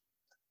to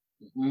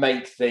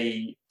make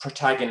the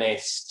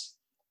protagonist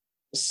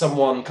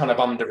someone kind of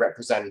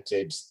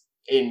underrepresented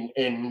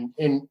in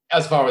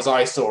as far as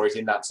I saw it,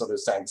 in that sort of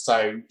sense.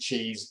 So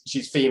she's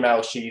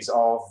female. She's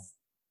of,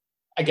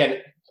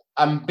 again,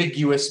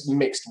 ambiguous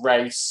mixed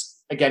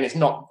race. Again, it's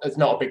not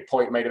a big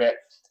point made of it.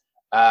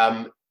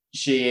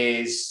 She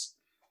is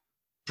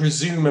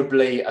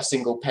presumably a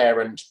single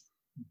parent,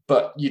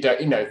 but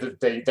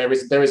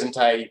there isn't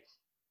a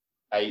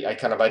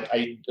kind of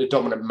a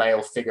dominant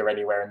male figure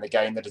anywhere in the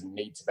game. There doesn't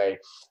need to be,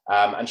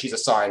 and she's a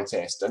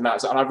scientist, and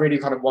I really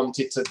kind of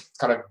wanted to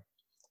kind of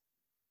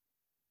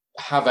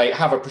have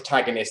a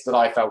protagonist that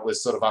I felt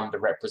was sort of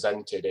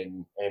underrepresented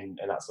in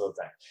that sort of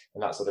thing,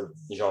 in that sort of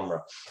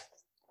genre.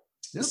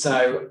 Yep.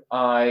 So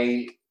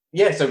I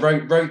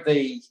wrote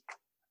the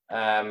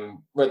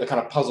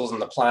kind of puzzles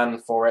and the plan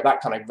for it.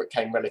 That kind of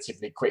came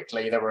relatively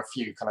quickly. There were a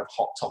few kind of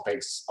hot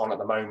topics on at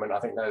the moment. I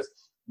think there's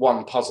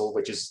one puzzle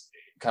which is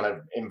kind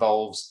of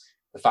involves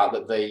the fact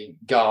that the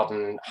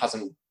garden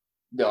hasn't,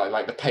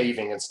 like the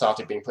paving had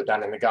started being put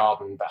down in the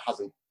garden, but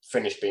hasn't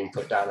finished being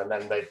put down, and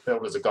then the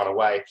builders have gone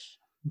away.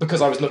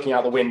 Because I was looking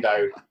out the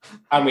window,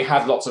 and we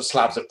had lots of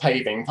slabs of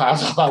paving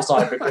piled up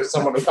outside because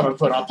someone had come and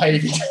put our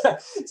paving.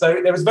 So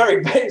it was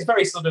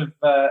very sort of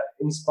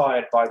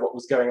inspired by what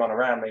was going on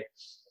around me.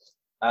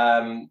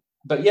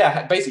 But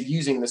yeah, basically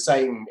using the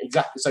same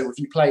exactly. So if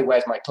you play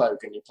Where's My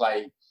Cloak and you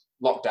play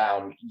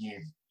Lockdown,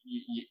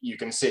 you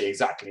can see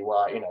exactly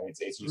why,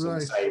 it's using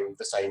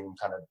the same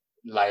kind of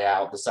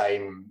layout, the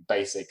same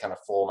basic kind of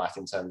format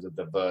in terms of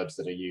the verbs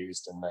that are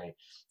used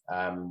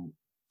and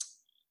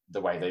the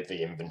way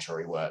the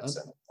inventory works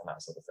and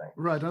that sort of thing.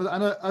 Right,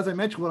 and as I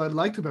mentioned, what I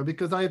liked about it,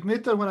 because I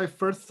admit that when I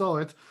first saw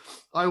it,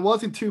 I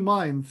was in two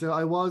minds.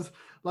 I was,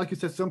 like you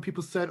said, some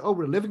people said, "Oh,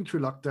 we're living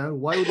through lockdown.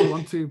 Why would we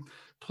want to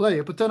play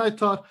it?" But then I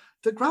thought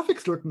the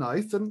graphics look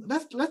nice, and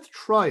let's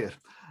try it.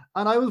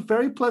 And I was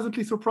very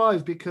pleasantly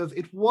surprised because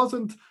it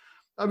wasn't.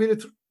 I mean,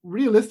 it's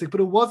realistic,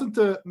 but it wasn't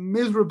a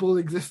miserable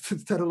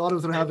existence that a lot of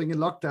us are having in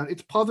lockdown.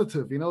 It's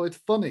positive, it's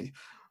funny.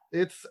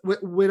 It's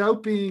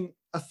without being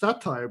a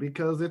satire,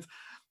 because it's.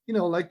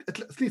 Like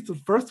at least the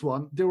first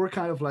one, there were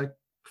kind of like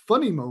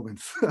funny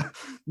moments.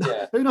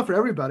 Maybe not for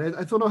everybody.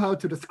 I don't know how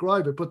to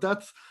describe it, but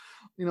that's,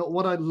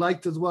 what I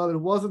liked as well. It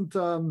wasn't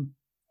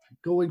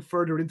going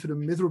further into the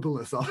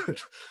miserableness of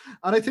it.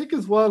 And I think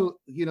as well,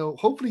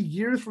 hopefully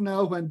years from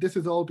now, when this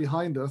is all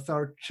behind us,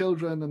 our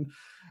children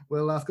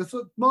will ask us,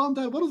 "Mom,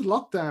 Dad, what is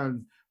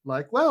lockdown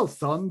like?" "Well,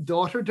 son,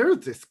 daughter,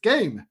 there's this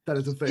game that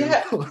is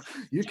available. Yeah.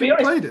 You can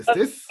play this."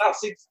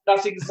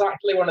 That's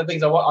exactly one of the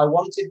things I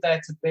wanted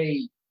there to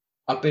be.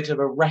 A bit of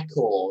a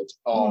record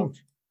of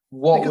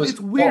what because was. It's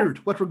weird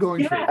what we're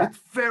going through. It's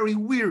very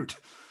weird.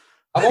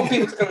 I want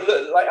people to kind of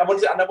look like I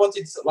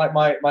wanted like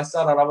my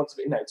son, and I want to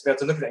be able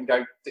to look at it and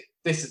go,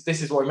 this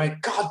is what we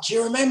made. God, do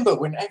you remember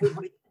when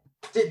everybody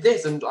did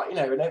this and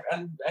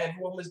and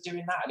everyone was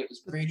doing that, and it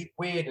was really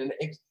weird, and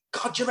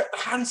God, do you remember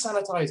the hand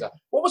sanitizer?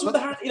 What was with the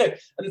hand,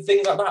 and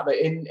things like that. But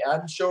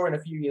I'm sure in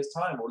a few years'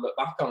 time we'll look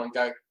back on and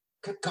go,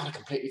 good God, I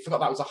completely forgot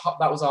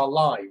that was our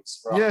lives.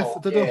 For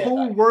the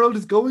whole world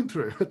is going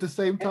through at the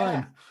same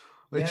time.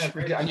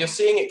 Really. And you're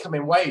seeing it come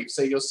in waves.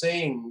 So you're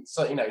seeing,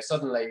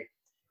 suddenly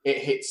it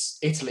hits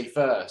Italy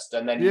first,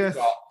 and then you've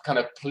got kind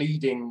of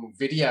pleading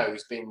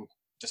videos being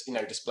just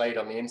displayed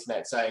on the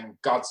internet saying,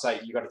 "God's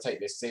sake, you got to take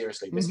this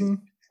seriously. This is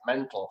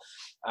mental."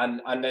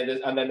 And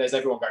then there's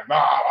everyone going,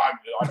 I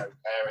don't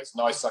care. It's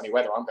nice sunny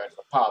weather. I'm going to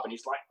the pub, and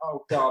he's like,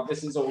 "Oh God,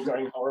 this is all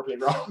going horribly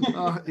wrong."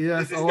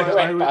 Yes, this is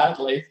going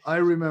badly. I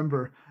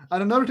remember.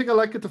 And another thing I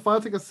like the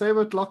final thing I say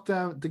about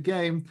Lockdown, the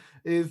game,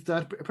 is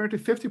that apparently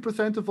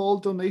 50% of all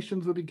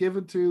donations will be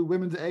given to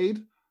Women's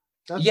Aid.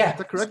 Is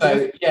that correct?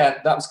 So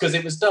that's because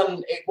it was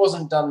done. It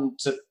wasn't done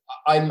to.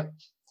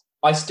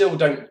 I still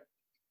don't.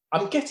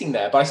 I'm getting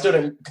there, but I still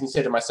don't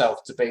consider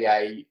myself to be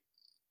an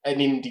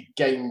indie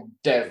game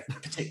dev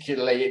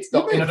particularly. It's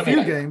not. You've made a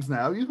few games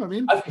now. You know what I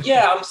mean?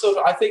 I'm sort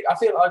of. I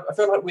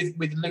feel like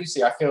with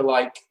Lucy, I feel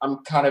like I'm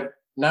kind of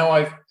now.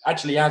 I've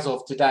actually, as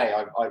of today,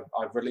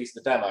 I've released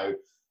the demo.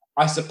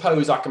 I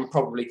suppose I can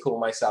probably call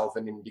myself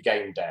an indie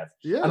game dev.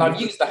 Yeah, and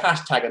I've used the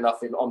hashtag enough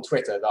on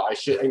Twitter that I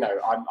should.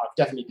 I've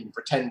definitely been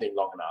pretending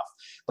long enough.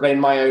 But in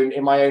my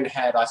own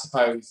head, I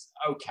suppose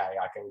okay,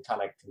 I can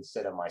kind of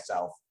consider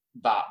myself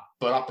that.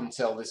 But up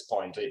until this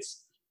point,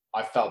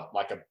 I felt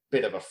like a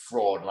bit of a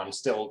fraud, and I'm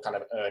still kind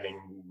of earning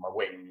my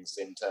wings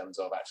in terms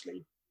of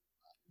actually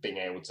being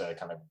able to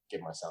kind of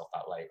give myself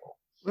that label.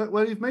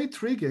 Well, you've made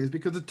 3 games,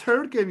 because the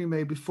third game you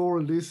made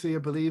before Lucy, I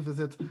believe,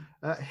 is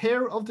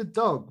Hair of the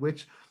Dog,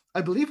 which I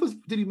believe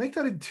did you make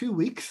that in 2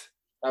 weeks?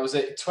 That was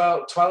it,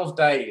 12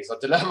 days. I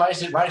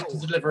managed to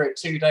deliver it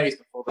 2 days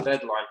before the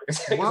deadline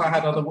because I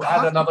had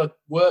another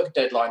work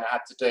deadline I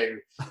had to do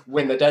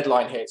when the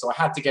deadline hit. So I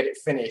had to get it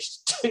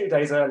finished 2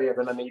 days earlier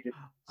than I needed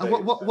to.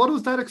 And what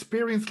was that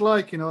experience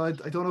like? I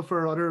don't know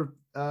for other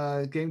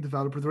game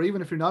developers, or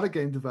even if you're not a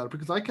game developer,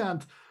 because I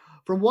can't,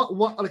 from what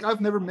like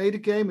I've never made a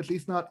game, at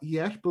least not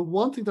yet. But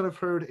one thing that I've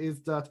heard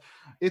is that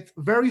it's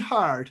very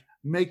hard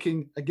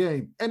making a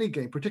game, any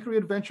game, particularly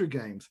adventure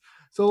games.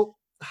 So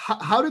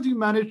how did you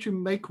manage to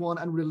make one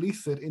and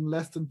release it in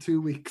less than 2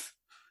 weeks,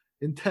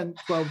 in 10,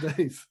 12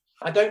 days?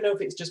 I don't know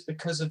if it's just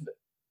because of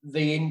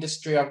the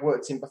industry I've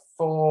worked in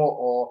before,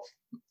 or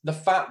the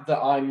fact that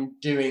I'm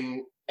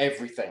doing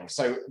everything.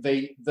 So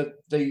the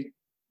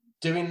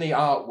doing the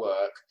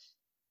artwork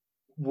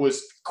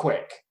was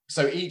quick.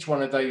 So each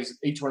one of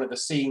the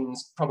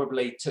scenes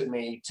probably took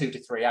me 2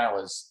 to 3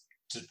 hours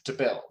to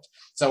build.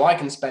 So I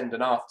can spend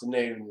an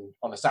afternoon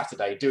on a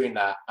Saturday doing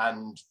that,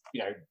 and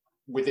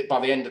with it, by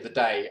the end of the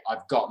day,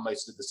 I've got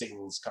most of the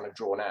scenes kind of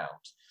drawn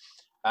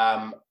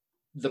out.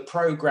 The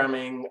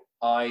programming,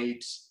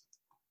 I'd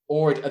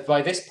already,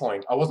 by this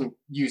point, I wasn't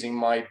using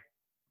my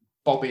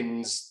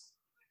Bobbins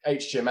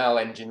HTML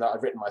engine that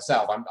I've written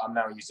myself. I'm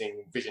now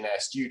using Visionaire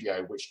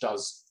Studio, which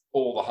does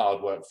all the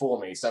hard work for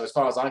me. So as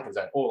far as I'm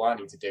concerned, all I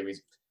need to do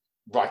is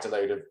write a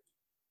load of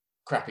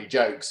crappy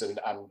jokes and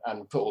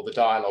put all the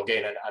dialogue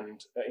in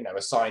and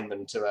assign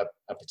them to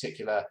a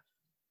particular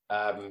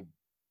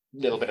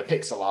little bit of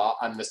pixel art,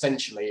 and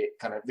essentially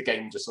the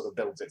game just sort of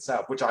builds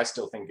itself, which I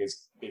still think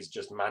is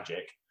just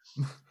magic.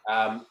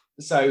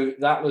 So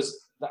that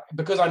was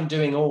because I'm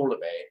doing all of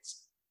it,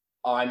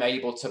 I'm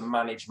able to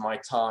manage my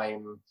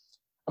time.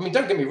 I mean,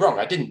 don't get me wrong,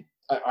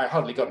 I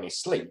hardly got any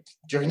sleep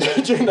during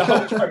the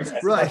whole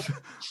process. Right.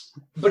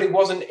 But it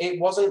wasn't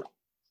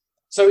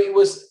so it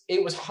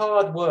was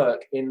hard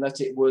work in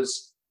that it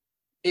was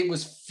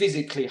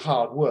physically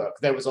hard work.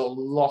 There was a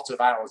lot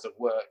of hours of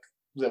work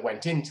that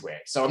went into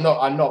it. So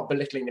I'm not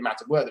belittling the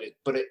amount of work that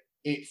but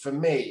it for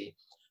me,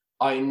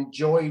 I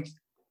enjoyed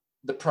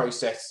the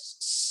process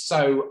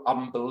so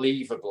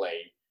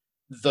unbelievably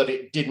that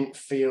it didn't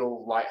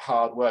feel like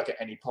hard work at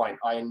any point.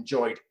 I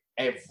enjoyed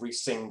every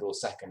single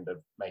second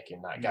of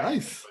making that game.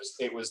 Nice.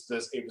 It was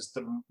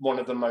one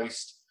of the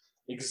most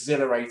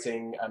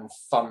exhilarating and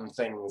fun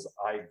things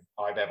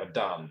I've ever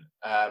done.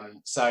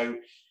 So,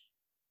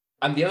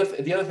 and the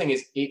other thing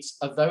is,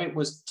 although it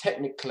was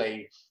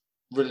technically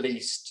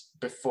released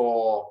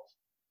before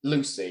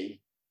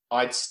Lucy,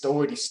 I'd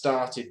already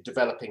started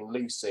developing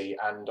Lucy,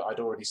 and I'd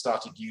already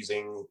started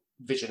using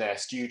Visionaire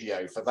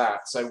Studio for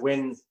that. So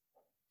when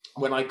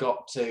I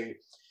got to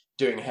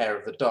doing Hair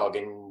of the Dog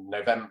in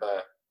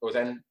November, or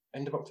then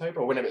end of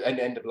October, or whenever,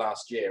 end of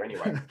last year,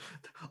 anyway.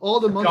 All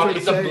the months are the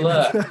It's a same.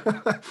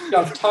 blur.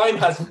 God, time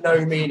has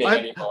no meaning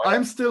anymore.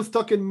 I'm still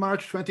stuck in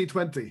March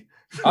 2020.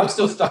 I'm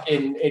still stuck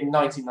in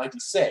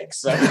 1996.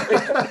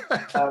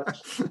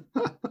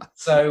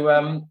 So,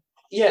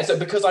 yeah. So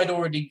because I'd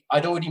already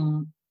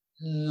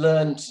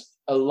learned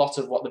a lot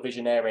of what the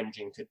Visionaire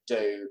engine could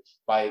do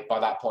by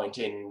that point,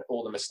 in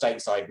all the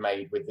mistakes I'd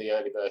made with the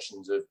early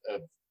versions of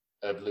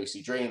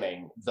Lucid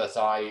Dreaming, that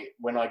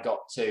when I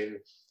got to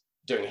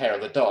doing Hair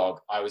of the Dog,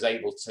 I was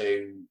able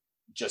to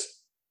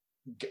just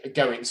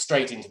go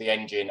straight into the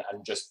engine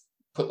and just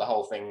put the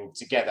whole thing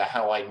together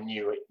how I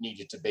knew it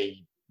needed to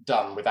be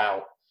done,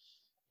 without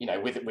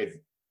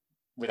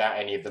without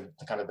any of the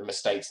kind of the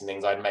mistakes and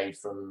things I'd made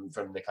from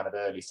the kind of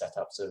early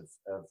setups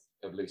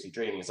of Lucid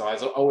Dreaming. So I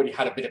already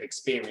had a bit of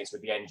experience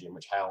with the engine,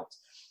 which helped.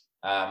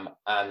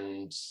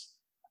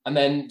 And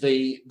then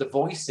the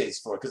voices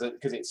for it,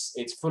 because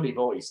it's fully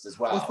voiced as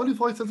well. Oh, it's fully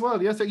voiced as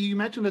well. Yes, you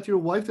mentioned that your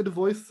wife did a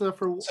voice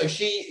for. So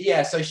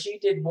she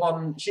did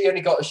one.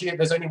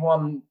 There's only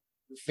one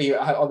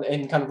female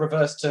in kind of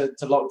reverse to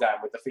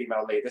Lockdown with the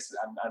female lead. This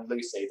and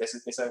Lucy.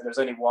 There's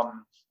only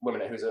one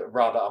woman who's a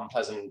rather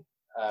unpleasant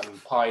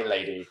pie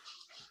lady.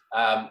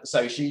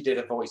 So she did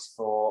a voice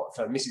for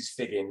Mrs.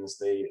 Figgins,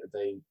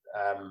 the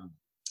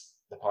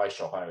pie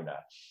shop owner.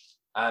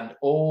 And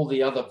all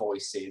the other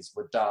voices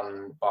were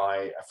done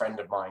by a friend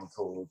of mine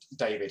called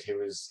David, he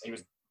was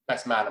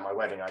best man at my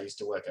wedding. I used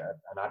to work at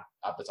an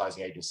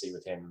advertising agency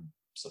with him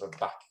sort of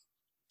back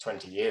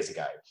 20 years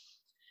ago.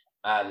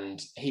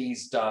 And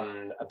he's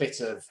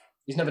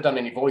never done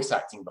any voice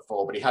acting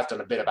before, but he has done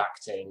a bit of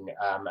acting,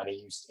 and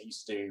he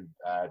used to do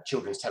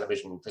children's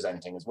television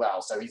presenting as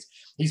well. So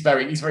he's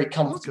very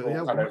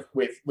comfortable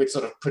with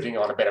sort of putting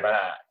on a bit of an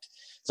act.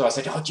 So I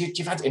said, "Oh, do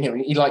you fancy?"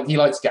 He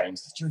likes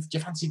games. Do you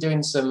fancy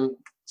doing some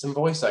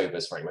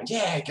voiceovers for him? He went,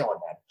 "Yeah, go on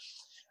then."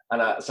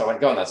 And so I went,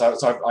 "Go on then." So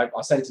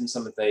I sent him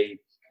some of the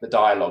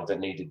dialogue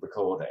that needed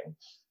recording,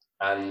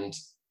 and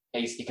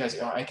he goes,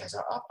 "Oh, okay." So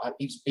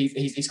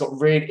he's got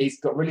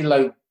really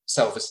low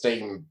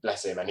self-esteem,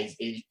 bless him, and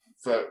he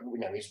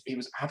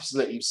was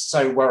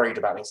so worried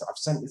about things.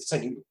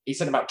 He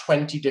sent about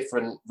 20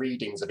 different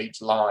readings of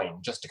each line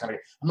just to kind of,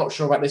 I'm not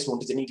sure about this one.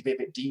 Does it need to be a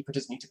bit deeper?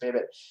 Does it need to be a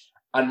bit?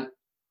 And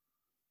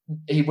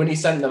when he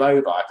sent them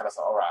over, I kind of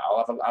thought, all right,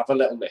 I'll have a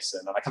little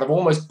listen. And I kind of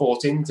almost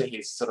bought into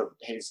his sort of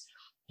his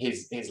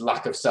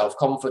lack of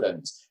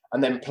self-confidence,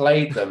 and then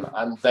played them,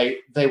 and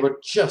they were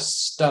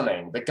just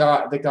stunning.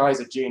 The guy's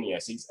a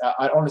genius.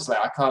 Honestly,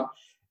 I can't.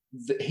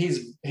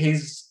 His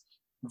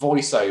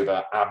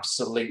voiceover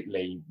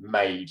absolutely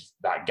made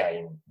that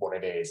game what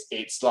it is.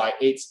 It's like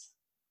he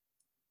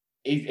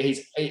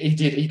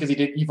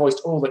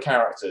voiced all the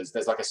characters.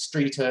 There's like a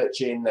street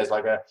urchin. There's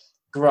like a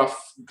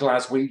gruff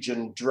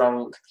Glaswegian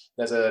drunk.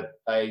 There's a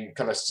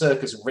kind of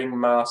circus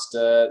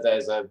ringmaster.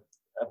 There's a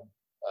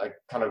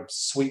kind of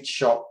sweet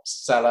shop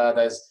seller.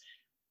 There's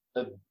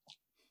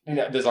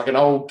like an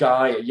old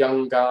guy, a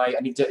young guy,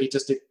 and he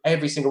just did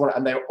every single one,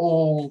 and they're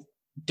all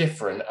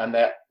different, and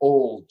they're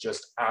all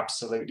just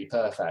absolutely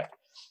perfect.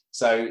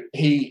 So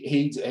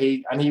he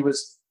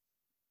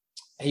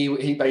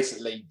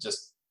basically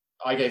just,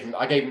 I gave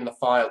him the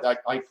file.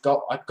 I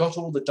got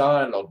all the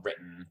dialogue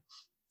written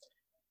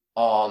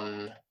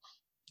on,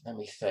 let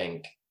me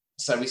think.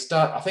 So we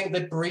start, I think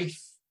not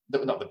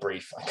the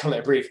brief, I call it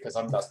a brief because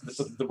that's the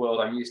sort of the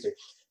world I'm used to.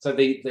 So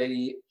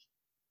the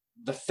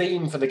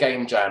theme for the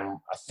game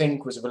jam, I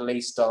think, was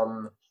released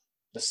on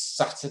the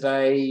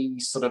Saturday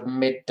sort of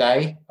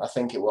midday, I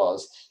think it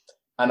was.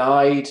 And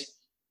I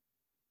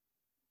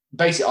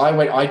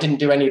didn't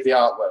do any of the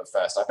artwork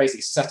first. I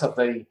basically set up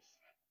the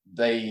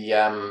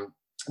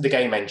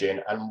game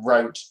engine and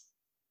wrote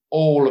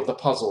all of the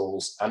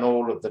puzzles and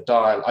all of the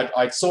dial.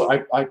 I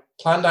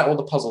planned out all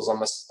the puzzles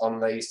on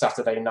the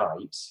Saturday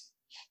night,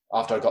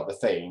 after I got the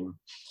theme.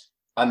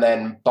 And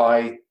then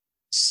by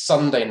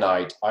Sunday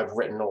night, I've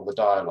written all the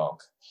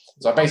dialogue.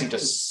 So I basically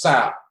just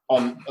sat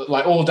on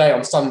like all day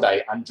on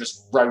Sunday and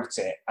just wrote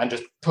it and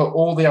just put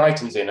all the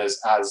items in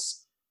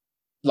as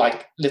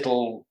like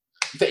little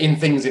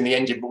things in the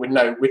engine, but with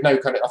no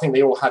kind of. I think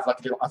they all had like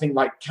a little. I think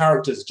like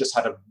characters just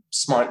had a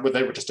smile, where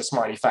they were just a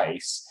smiley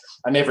face,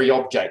 and every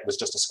object was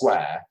just a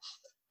square,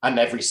 and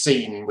every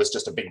scene was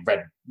just a big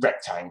red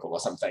rectangle or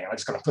something. And I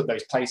just kind of put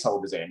those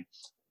placeholders in,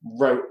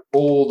 wrote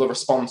all the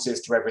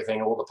responses to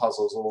everything, all the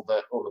puzzles, all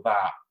of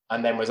that,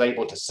 and then was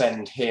able to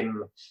send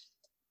him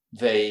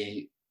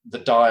the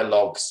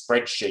dialogue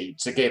spreadsheet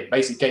to gave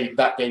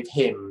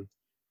him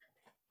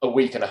a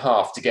week and a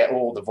half to get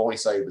all the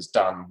voiceovers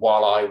done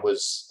while I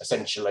was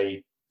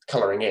essentially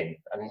colouring in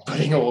and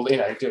putting all,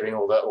 doing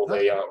all the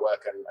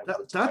artwork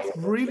and that's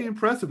really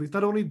impressive. It's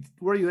not only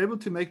were you able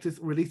to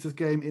release this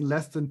game in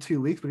less than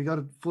 2 weeks, but you got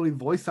it fully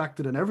voice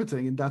acted and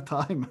everything in that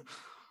time.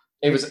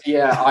 It was,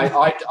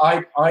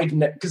 I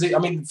because I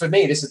mean, for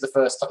me, this is the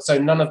first time. So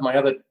none of my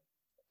other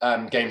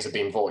games have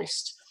been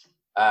voiced.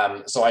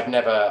 So I've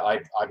never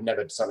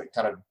sort of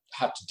kind of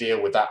had to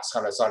deal with that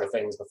kind of side of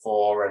things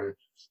before, and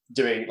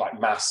doing like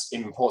mass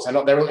imports. And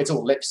it's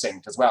all lip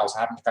synced as well, so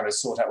I having to kind of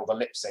sort out all the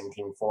lip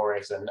syncing for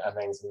it and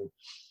things. And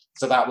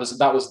so that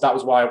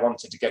was why I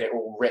wanted to get it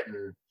all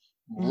written,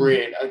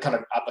 really kind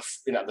of at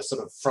the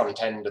sort of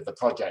front end of the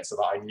project, so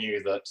that I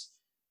knew that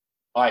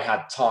I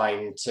had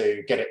time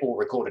to get it all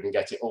recorded and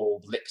get it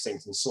all lip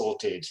synced and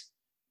sorted.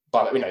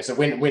 But so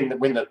when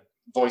the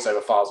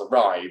voiceover files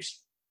arrived,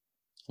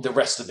 the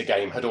rest of the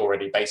game had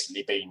already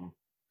basically been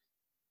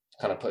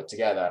kind of put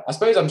together. I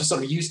suppose I'm just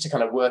sort of used to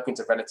kind of working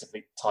to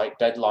relatively tight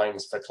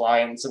deadlines for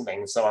clients and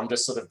things. So I'm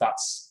just sort of,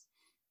 that's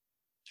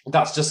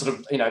just sort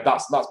of,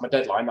 that's my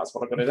deadline. That's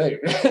what I've got to do.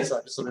 So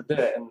I just sort of did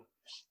it. And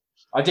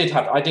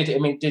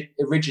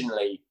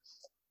originally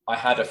I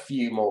had a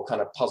few more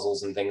kind of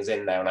puzzles and things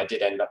in there, and I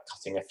did end up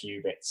cutting a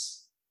few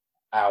bits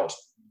out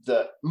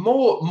that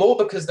more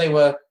because they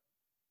were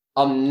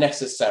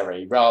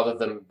unnecessary rather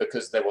than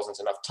because there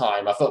wasn't enough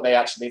time. I thought they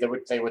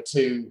were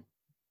too.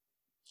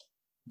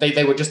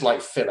 They were just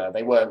like filler.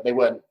 They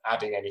weren't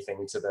adding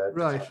anything to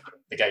the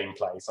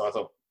gameplay. So I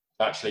thought,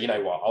 actually, you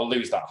know what? I'll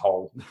lose that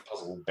whole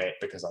puzzle bit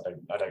because I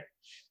don't.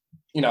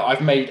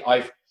 I've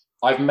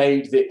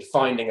made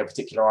finding a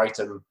particular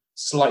item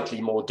slightly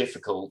more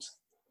difficult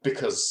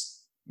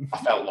because I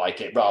felt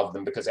like it, rather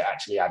than because it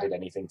actually added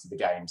anything to the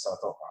game. So I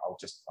thought,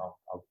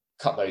 I'll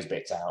cut those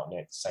bits out and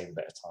it save a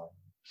bit of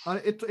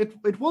time.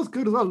 It was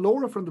good as well.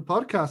 Laura from the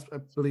podcast, I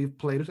believe,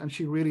 played it and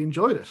she really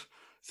enjoyed it.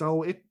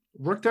 So it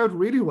worked out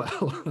really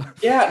well.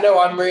 Yeah, no,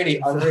 I'm really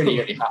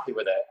happy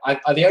with it.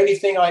 The only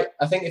thing I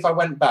think, if I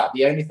went back,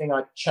 the only thing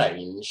I'd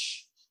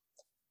change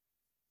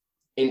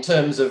in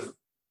terms of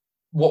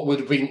what would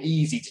have been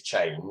easy to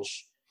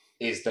change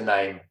is the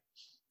name.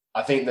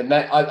 I think the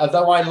name,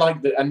 although I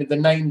like the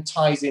name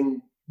ties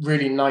in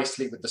really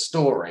nicely with the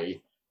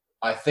story,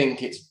 I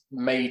think it's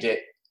made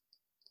it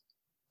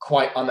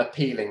quite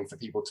unappealing for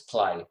people to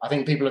play. I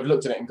think people have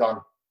looked at it and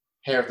gone,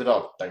 "Hair of the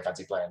Dog, don't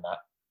fancy playing that."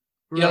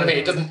 You know what I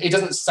mean? It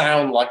doesn't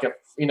sound like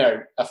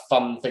a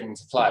fun thing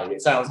to play.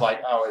 It sounds like,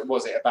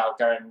 was it about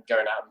going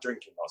out and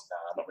drinking? No,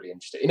 I'm not really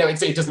interested.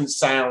 It doesn't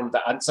sound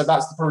that. And so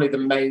that's probably the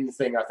main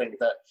thing. I think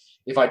that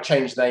if I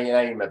changed the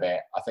name of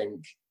it, I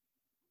think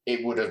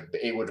it would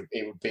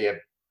be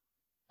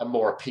a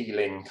more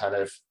appealing kind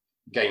of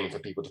game for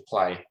people to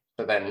play.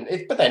 But then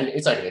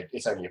it's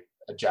only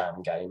a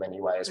jam game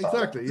anyway as well.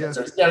 Exactly. Yeah.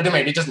 So you know what I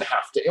mean? It doesn't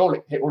have to. All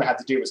it had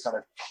to do was kind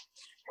of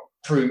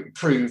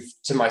prove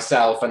to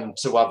myself and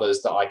to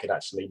others that I could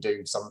actually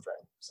do something.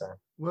 So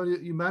well,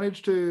 you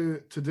managed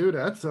to do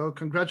that. So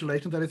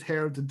congratulations, that is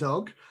Hair of the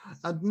Dog.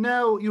 And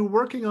now you're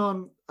working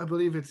on, I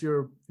believe it's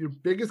your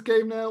biggest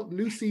game now,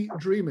 Lucy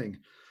Dreaming,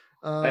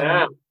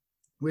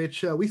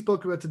 which we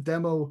spoke about the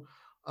demo,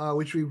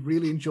 which we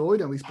really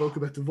enjoyed, and we spoke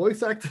about the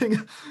voice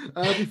acting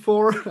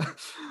before.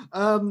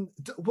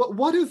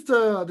 What is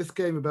this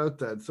game about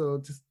then? So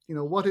just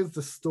what is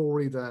the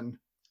story then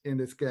in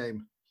this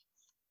game?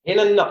 In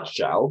a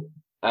nutshell,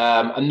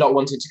 and not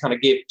wanting to kind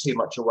of give too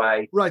much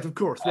away. Right, of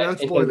course, without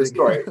spoiling the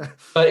story.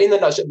 But in the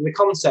nutshell, the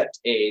concept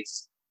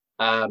is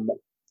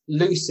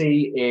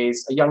Lucy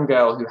is a young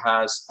girl who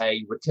has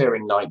a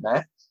recurring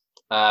nightmare.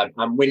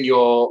 And when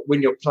you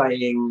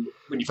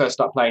first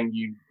start playing,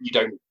 you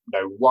don't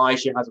know why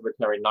she has a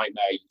recurring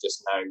nightmare. You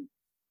just know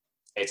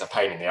it's a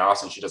pain in the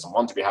arse and she doesn't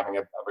want to be having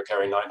a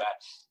recurring nightmare.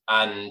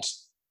 And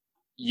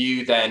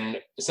you then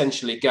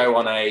essentially go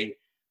on a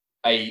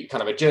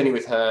kind of a journey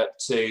with her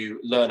to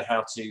learn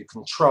how to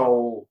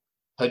control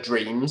her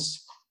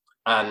dreams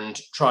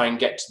and try and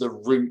get to the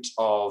root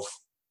of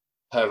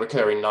her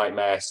recurring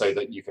nightmare so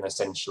that you can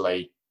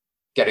essentially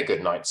get a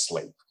good night's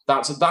sleep.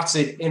 That's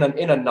it in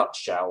a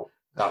nutshell.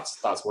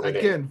 That's what it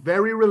is. Again,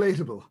 very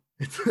relatable.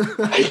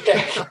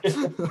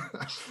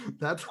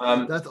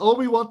 That's all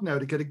we want now,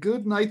 to get a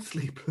good night's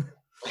sleep.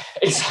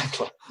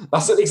 Exactly.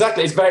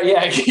 It's very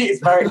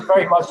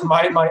very much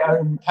my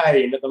own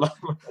pain at the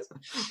moment.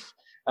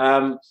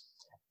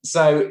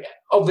 So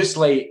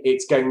obviously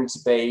it's going to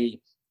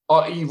be,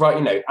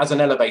 as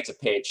an elevator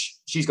pitch,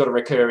 she's got a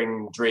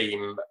recurring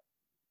dream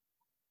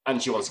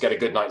and she wants to get a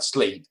good night's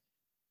sleep.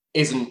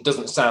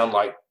 Doesn't sound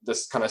like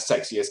this kind of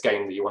sexiest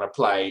game that you want to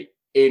play.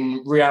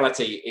 In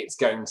reality, it's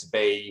going to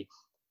be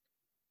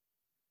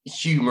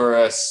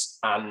humorous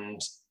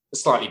and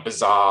slightly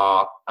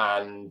bizarre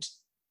and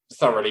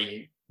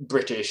thoroughly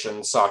British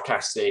and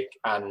sarcastic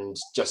and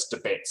just a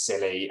bit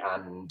silly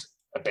and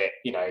a bit,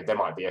 there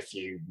might be a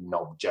few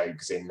knob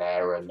jokes in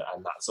there and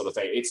that sort of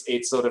thing.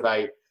 It's sort of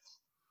a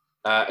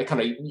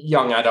kind of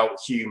young adult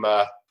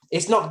humor.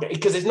 It's not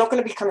because it's not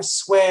going to be kind of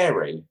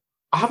sweary.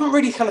 I haven't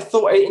really kind of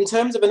thought in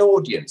terms of an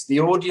audience. The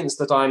audience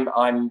that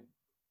I'm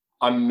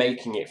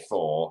making it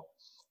for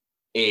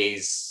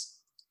is,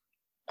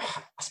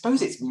 I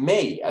suppose it's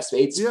me.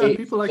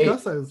 People like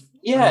us.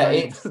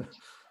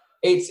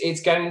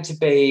 It's going to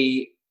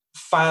be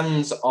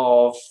fans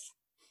of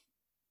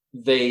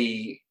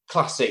the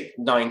classic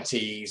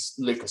 90s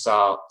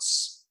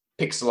LucasArts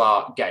pixel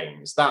art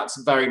games.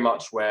 That's very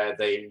much where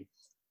the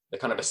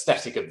kind of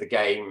aesthetic of the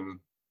game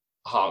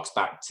harks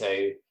back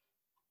to.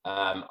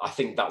 I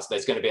think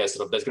there's going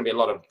to be a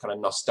lot of kind of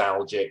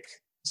nostalgic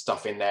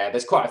stuff in there.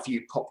 There's quite a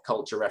few pop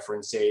culture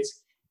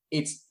references.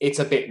 It's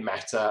a bit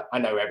meta. I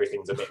know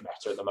everything's a bit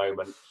meta at the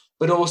moment,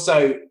 but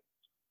also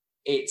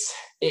it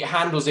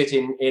handles it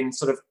in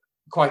sort of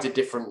quite a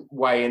different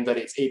way in that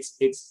it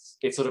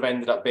sort of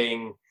ended up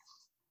being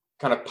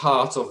kind of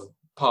part of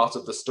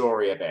the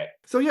story a bit.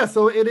 So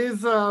it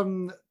is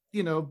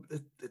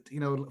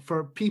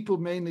for people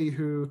mainly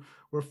who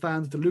were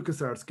fans of the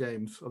LucasArts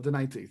games of the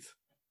 90s.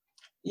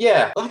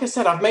 Yeah, like I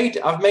said, I've made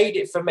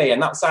it for me,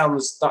 and that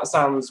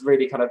sounds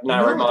really kind of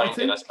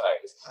narrow-minded, I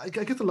suppose. I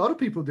guess a lot of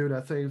people do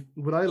that. Say,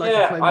 would I like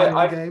to play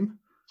my game?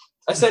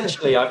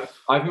 Essentially,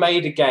 I've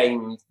made a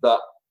game that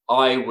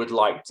I would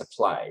like to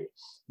play.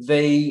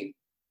 The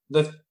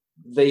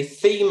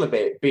theme of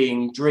it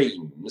being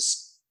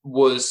dreams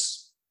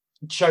was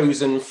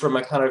chosen from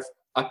a kind of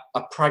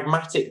a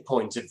pragmatic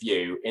point of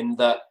view, in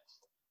that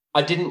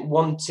I didn't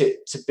want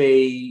it to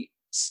be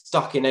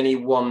stuck in any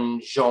one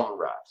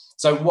genre.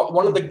 So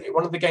one of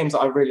the games that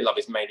I really love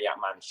is Maniac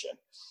Mansion,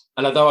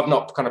 and although I've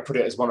not kind of put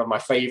it as one of my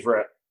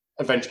favorite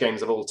adventure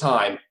games of all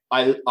time,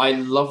 I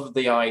love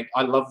the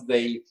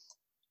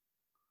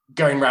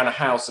going around a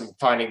house and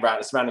finding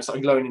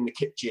something alone in the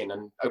kitchen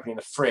and opening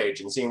the fridge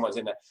and seeing what's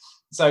in there.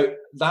 So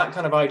that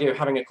kind of idea of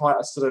having quite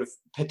a sort of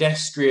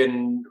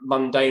pedestrian,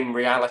 mundane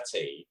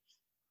reality,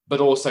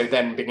 but also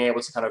then being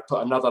able to kind of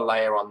put another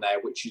layer on there,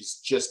 which is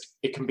just,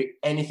 it can be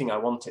anything I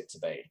want it to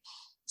be.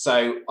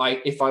 So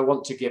if I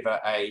want to give her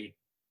a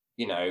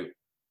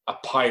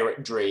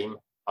pirate dream,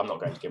 I'm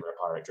not going to give her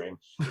a pirate dream,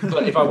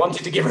 but if I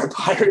wanted to give her a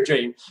pirate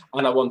dream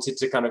and I wanted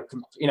to kind of,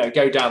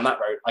 go down that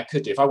road, I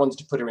could do. If I wanted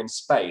to put her in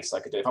space, I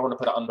could do. If I want to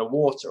put her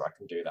underwater, I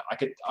can do that. I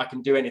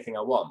can do anything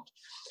I want.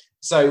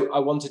 So I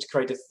wanted to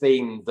create a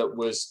theme that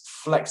was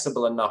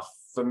flexible enough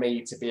for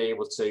me to be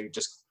able to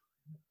just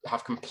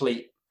have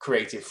complete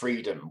creative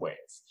freedom with.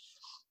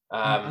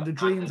 And the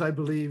dreams, I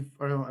believe,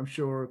 I'm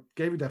sure,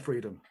 gave you that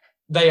freedom.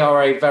 They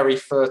are a very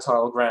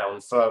fertile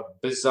ground for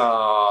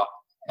bizarre,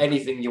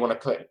 anything you want to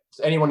put,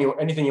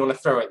 anything you want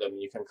to throw at them,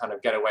 you can kind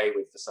of get away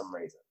with for some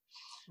reason.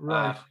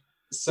 Right.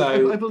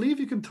 So I believe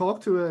you can talk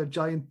to a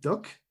giant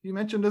duck, you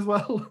mentioned as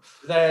well.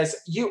 I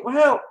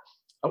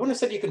wouldn't have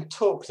said you can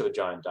talk to a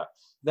giant duck.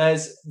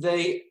 I've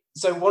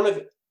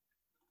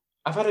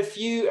had a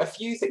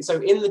few things. So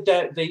in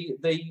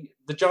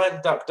the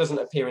giant duck doesn't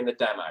appear in the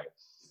demo.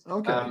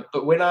 Okay.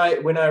 But when I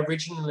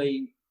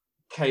originally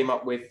came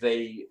up with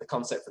the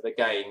concept for the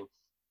game,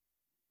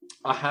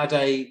 I had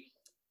a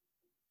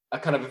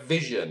kind of a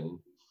vision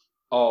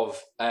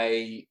of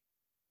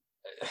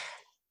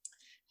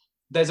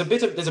there's a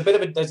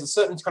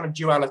certain kind of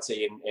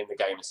duality in the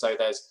game. So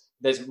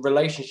there's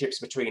relationships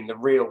between the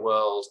real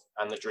world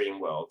and the dream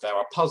world. There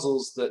are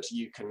puzzles that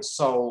you can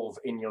solve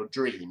in your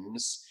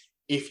dreams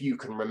if you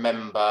can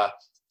remember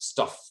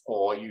stuff,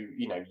 or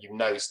you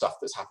know stuff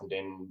that's happened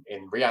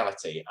in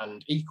reality.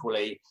 And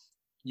equally,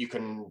 you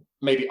can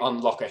maybe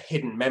unlock a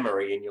hidden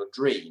memory in your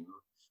dream,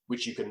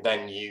 which you can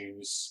then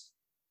use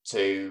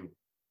to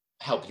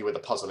help you with a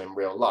puzzle in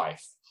real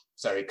life.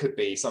 So it could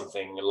be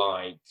something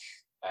like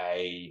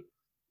a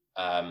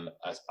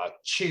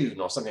tune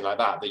or something like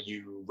that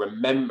you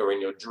remember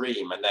in your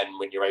dream, and then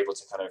when you're able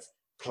to kind of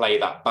play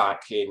that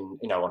back in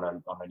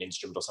on an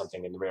instrument or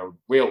something in the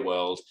real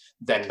world,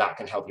 then that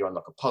can help you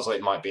unlock a puzzle.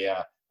 It might be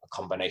a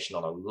combination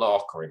on a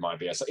lock, or it might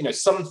be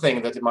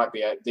something that it might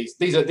be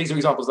these are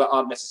examples that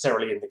aren't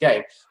necessarily in the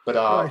game, but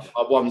are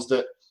ones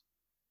that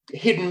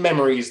hidden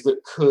memories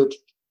that could,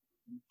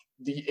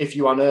 if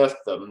you unearth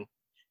them,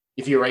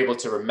 if you're able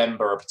to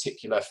remember a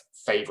particular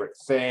favorite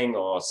thing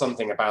or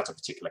something about a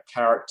particular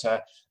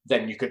character,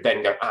 then you could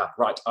then go,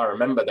 right, I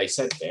remember they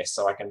said this,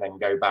 so I can then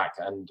go back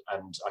and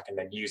I can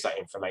then use that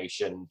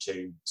information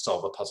to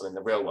solve a puzzle in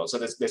the real world. So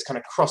there's kind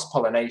of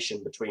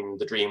cross-pollination between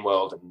the dream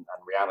world and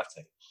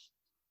reality.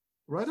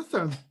 Right, that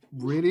sounds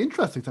really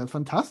interesting. Sounds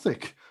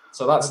fantastic.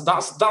 So that's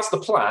the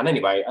plan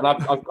anyway. And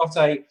I've got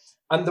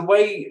and the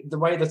way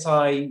that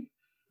I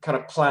kind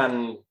of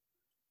plan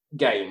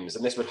games,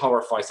 and this would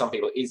horrify some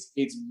people, is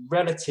it's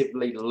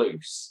relatively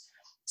loose.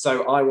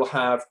 So I will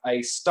have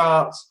a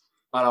start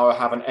and I will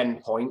have an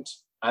end point,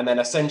 and then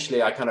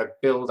essentially I kind of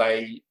build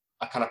a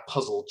kind of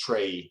puzzle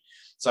tree.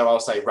 So I'll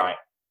say, right,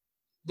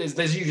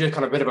 there's usually a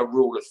kind of bit of a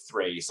rule of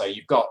three. So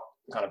you've got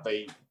kind of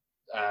the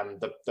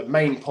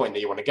main point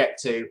that you want to get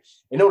to.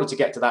 In order to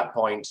get to that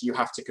point, you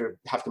have to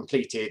have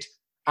completed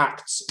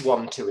acts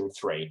 1, 2, and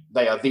 3.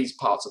 They are these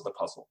parts of the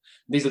puzzle.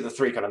 These are the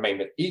three kind of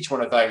main. Each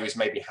one of those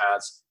maybe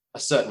has a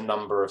certain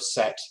number of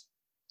set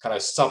kind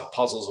of sub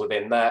puzzles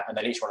within there, and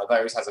then each one of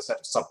those has a set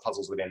of sub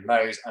puzzles within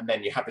those, and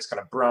then you have this kind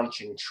of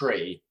branching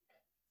tree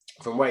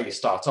from where you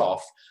start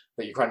off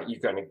that you kind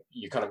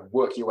of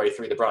work your way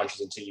through the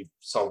branches until you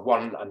solve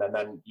one, and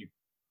then you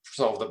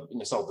solve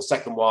the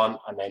second one,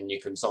 and then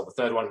you can solve the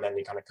third one, and then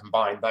you kind of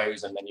combine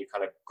those, and then you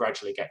kind of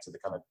gradually get to the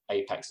kind of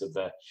apex of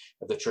the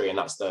tree, and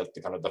that's the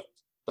kind of the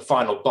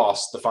final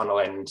boss, the final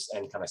end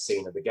kind of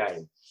scene of the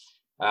game.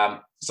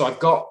 So I've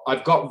got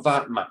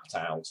that mapped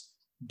out,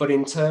 but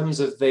in terms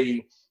of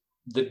the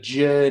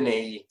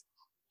journey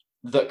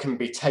that can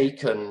be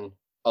taken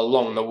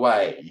along the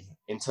way,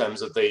 in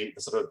terms of the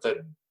sort of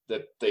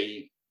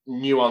the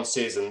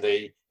nuances and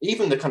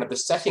even the kind of the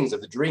settings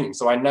of the dream.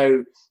 So I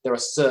know there are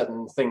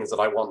certain things that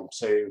I want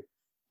to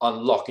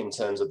unlock in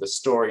terms of the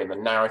story and the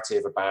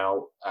narrative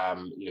about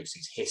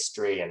Lucy's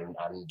history and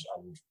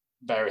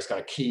various kind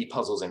of key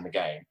puzzles in the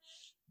game,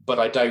 but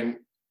I don't.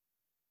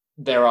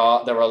 There's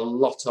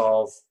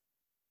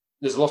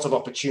a lot of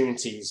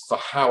opportunities for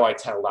how I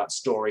tell that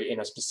story in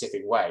a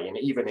specific way, and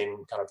even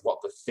in kind of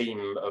what the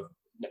theme of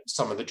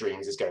some of the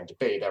dreams is going to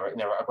be.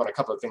 I've got a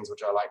couple of things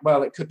which are like,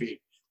 well, it could be,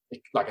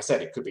 like I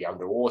said, it could be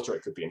underwater,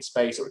 it could be in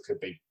space, or it could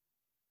be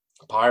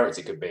pirates,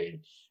 it could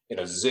be in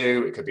a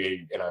zoo, it could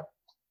be in a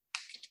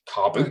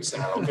car boot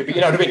sale, it could be,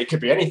 you know what I mean? It could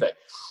be anything.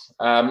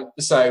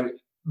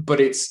 But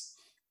it's,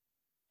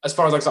 as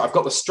far as I've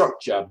got the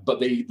structure, but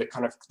the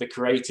kind of the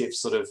creative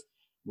sort of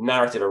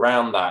narrative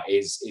around that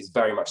is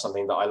very much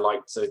something that I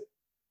like to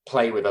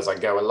play with as I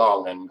go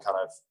along, and kind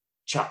of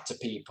chat to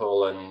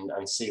people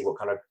and see what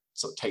kind of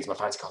sort of takes my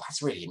fancy. Oh,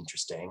 that's really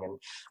interesting.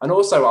 And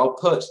also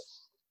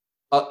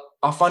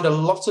I'll find a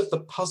lot of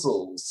the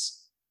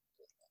puzzles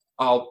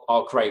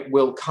I'll create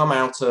will come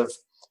out of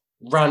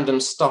random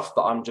stuff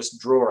that I'm just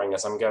drawing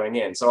as I'm going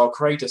in. So I'll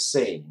create a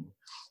scene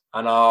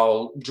and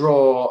I'll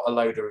draw a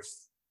load of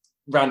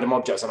random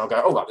objects, and I'll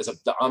go,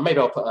 oh, maybe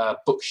I'll put a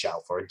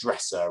bookshelf or a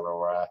dresser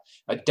or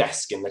a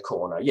desk in the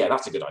corner. Yeah,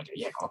 that's a good idea.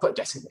 Yeah, I'll put a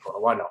desk in the corner.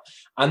 Why not?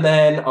 And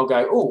then I'll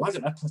go, oh, why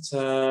don't I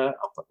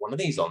I'll put one of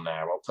these on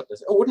there. I'll put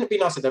this. Oh, wouldn't it be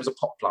nice if there was a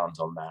pot plant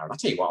on there? And I'll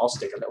tell you what, I'll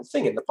stick a little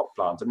thing in the pot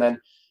plant. And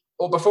then,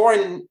 or before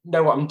I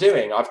know what I'm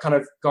doing, I've kind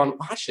of gone,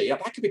 actually, yeah,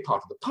 that could be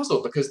part of the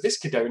puzzle, because this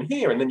could go in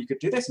here, and then you could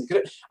do this,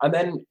 and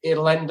then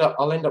I'll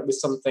end up with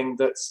something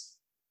that's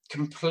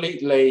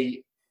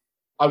completely,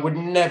 I would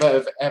never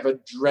have ever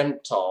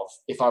dreamt of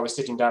if I was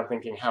sitting down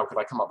thinking, how could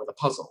I come up with a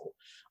puzzle?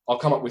 I'll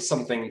come up with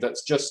something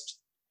that's just,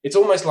 it's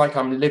almost like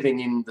I'm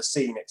living in the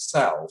scene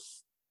itself,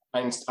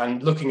 and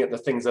looking at the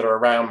things that are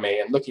around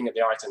me and looking at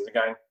the items and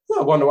going,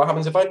 oh, I wonder what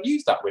happens if I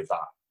use that with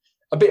that.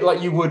 A bit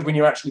like you would when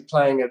you're actually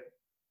playing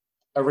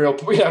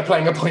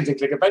playing a point and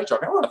click adventure.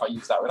 I go, what if I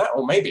use that with that?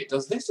 Or maybe it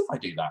does this if I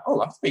do that. Oh,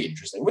 that'd be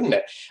interesting, wouldn't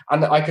it?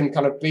 And I can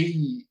kind of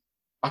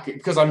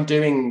because I'm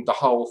doing the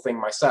whole thing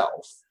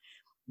myself,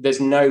 there's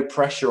no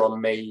pressure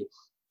on me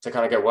to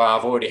kind of go, well,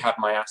 I've already had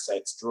my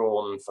assets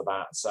drawn for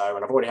that,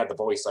 and I've already had the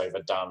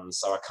voiceover done,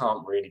 so I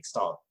can't really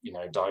start,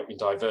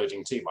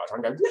 diverging too much.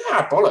 I'm going,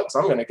 nah, bollocks,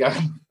 I'm going to go,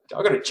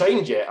 I'm going to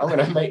change it. I'm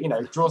going to make,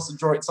 draw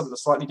it something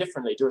slightly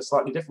differently, do a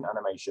slightly different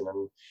animation,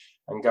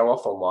 and go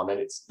off on one. And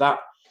it's that,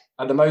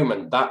 at the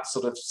moment, that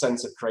sort of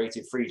sense of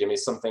creative freedom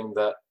is something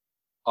that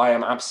I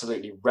am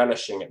absolutely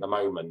relishing at the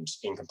moment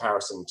in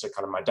comparison to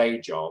kind of my day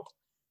job,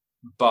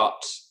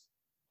 but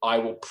I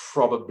will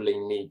probably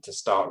need to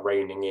start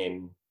reining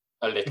in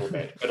a little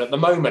bit. But at the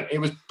moment, it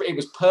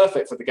was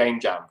perfect for the game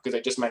jam, because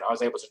it just meant I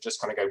was able to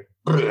just kind of go,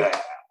 right.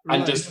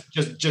 And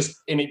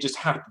and it just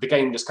happened. The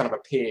game just kind of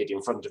appeared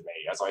in front of me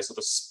as I sort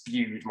of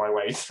spewed my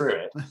way through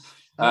it.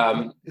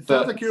 It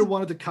sounds like you're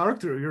one of the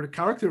character. You're a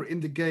character in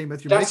the game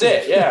as you're That's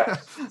making it, yeah.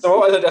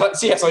 So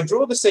yes, I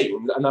draw the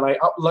scene, and then I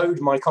upload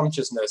my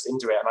consciousness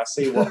into it, and I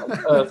see what on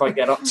earth I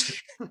get up to.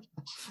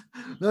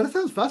 No, that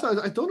sounds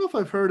fascinating. I don't know if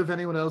I've heard of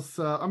anyone else.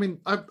 As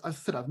I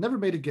said, I've never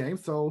made a game,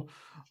 so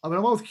I'm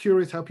always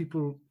curious how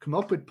people come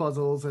up with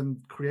puzzles and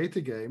create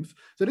the games.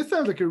 So this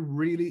sounds like a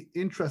really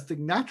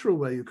interesting, natural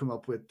way you come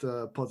up with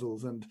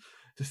puzzles and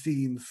the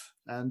scenes,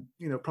 and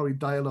probably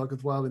dialogue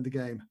as well in the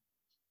game.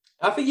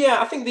 I think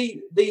I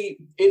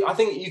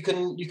think you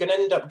can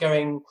end up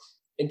going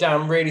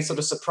down really sort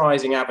of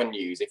surprising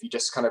avenues if you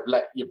just kind of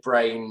let your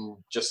brain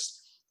just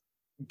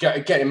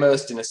get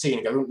immersed in a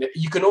scene and go.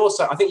 You can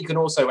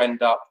also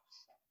end up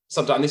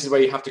sometimes. This is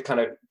where you have to kind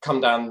of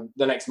come down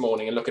the next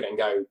morning and look at it and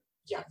go,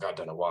 yeah, I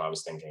don't know what I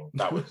was thinking.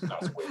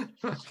 That's weird.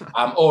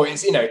 Or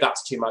it's,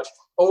 that's too much.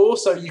 Or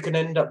also you can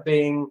end up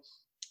being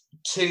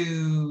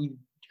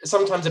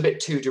sometimes a bit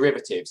too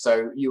derivative.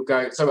 So you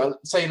go,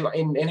 say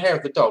in Hair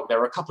of the Dog, there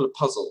are a couple of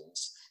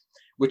puzzles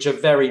which are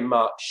very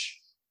much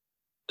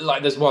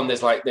like,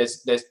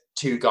 there's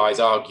two guys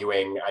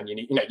arguing, and you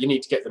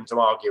need to get them to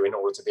argue in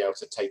order to be able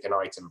to take an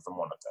item from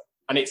one of them.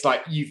 And it's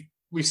like,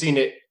 we've seen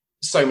it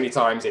so many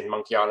times in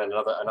Monkey Island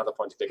and another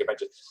point of Big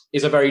Adventure.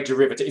 Is a very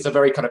derivative. It's a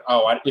very kind of,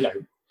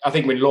 I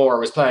think when Laura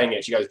was playing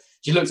it, she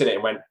looked at it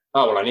and went,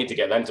 oh, well, I need to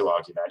get them to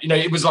argue that.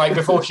 It was like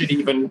before she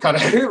even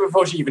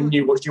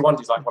knew what she wanted.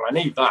 It's like, well, I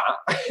need that.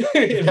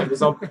 It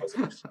was obvious.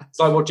 It's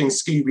like watching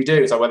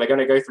Scooby-Doo. It's like, well, they're going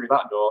to go through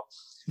that door.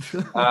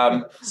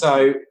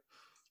 So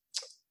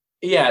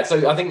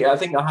I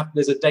think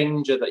there's a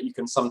danger that you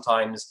can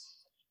sometimes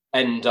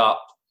end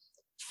up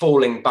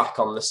falling back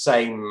on the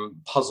same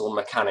puzzle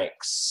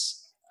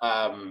mechanics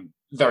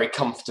very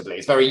comfortably.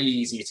 It's very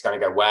easy to kind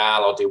of go,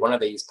 well, I'll do one of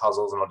these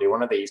puzzles and I'll do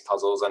one of these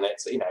puzzles, and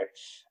it's,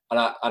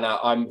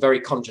 I'm very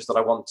conscious that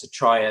I want to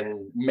try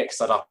and mix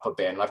that up a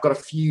bit. And I've got a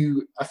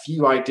few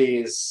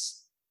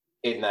ideas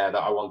in there that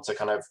I want to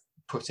kind of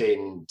put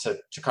in to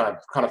kind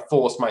of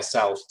force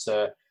myself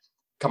to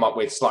come up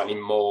with slightly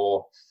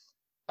more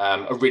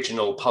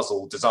original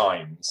puzzle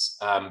designs,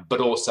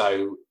 but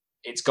also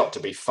it's got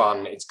to be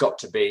fun. It's got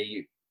to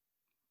be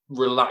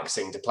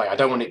relaxing to play. I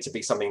don't want it to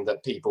be something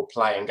that people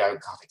play and go,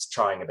 God, it's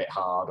trying a bit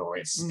hard, or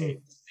it's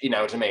you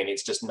know what I mean?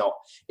 It's just not.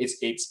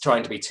 It's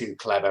trying to be too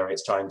clever.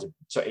 It's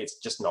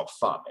just not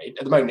fun.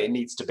 At the moment, it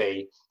needs to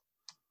be.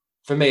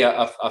 For me,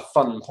 a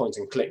fun point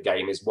and click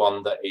game is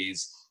one that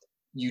is,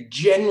 you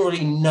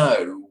generally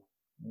know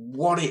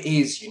what it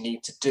is you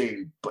need to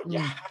do, but you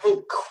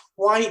haven't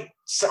quite.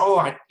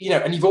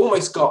 And you've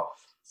almost got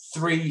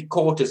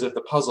 3/4 of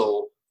the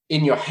puzzle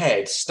in your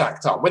head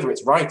stacked up, whether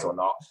it's right or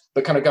not,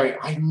 but kind of going,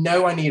 I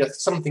know I need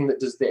something that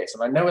does this,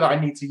 and I know that I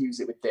need to use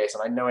it with this,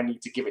 and I know I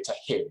need to give it to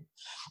him.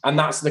 And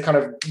that's the kind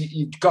of,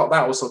 you've got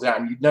that all sorted out,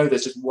 and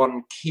there's just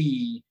one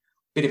key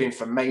bit of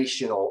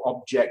information or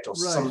object or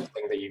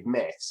something that you've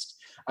missed.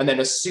 And then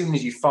as soon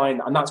as you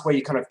find, and that's where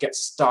you kind of get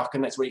stuck,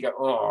 and that's where you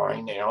go,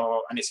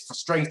 and it's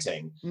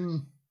frustrating.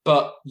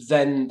 But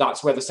then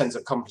that's where the sense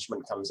of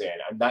accomplishment comes in,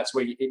 and that's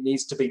where it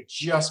needs to be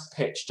just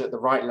pitched at the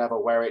right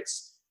level, where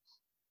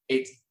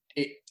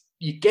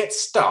you get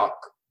stuck,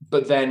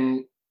 but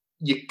then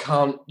you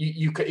can't.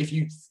 If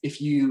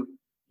you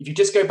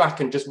just go back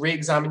and just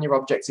re-examine your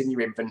objects in your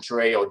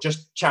inventory, or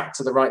just chat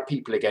to the right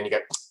people again, you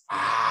go,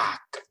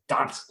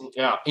 that's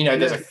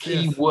there's a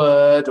key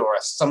word or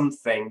a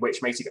something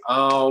which makes you go,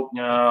 oh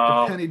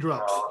no, the penny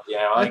drops.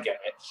 I get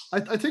it.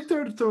 I think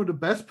they're the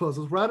best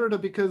puzzles, rather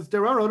than, because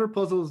there are other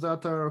puzzles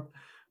that are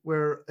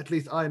where, at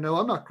least I know,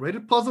 I'm not great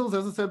at puzzles,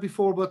 as I said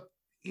before, but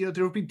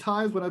there have been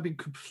times when I've been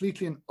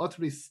completely and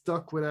utterly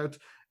stuck without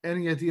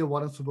any idea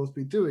what I'm supposed to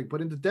be doing. But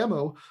in the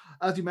demo,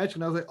 as you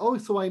mentioned, I was like, oh,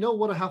 so I know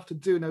what I have to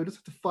do now. I just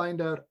have to find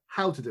out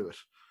how to do it.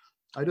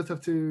 I just have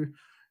to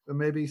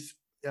maybe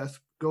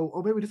go,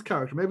 oh, maybe this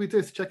character, maybe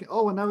this, checking,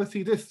 oh, and now I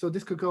see this, so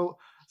this could go.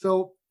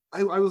 So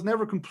I was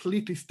never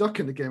completely stuck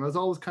in the game. I was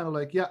always kind of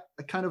like,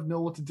 I kind of know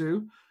what to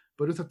do,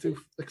 but I just have to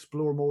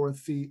explore more and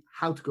see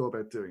how to go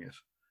about doing it.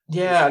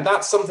 Yeah,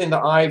 that's something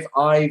that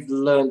I've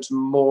learned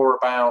more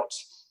about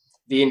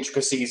the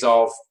intricacies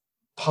of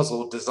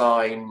puzzle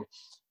design,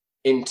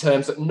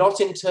 not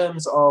in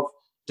terms of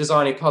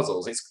designing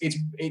puzzles.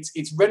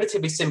 It's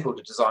relatively simple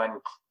to design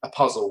a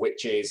puzzle,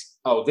 which is,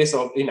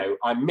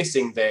 I'm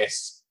missing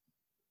this.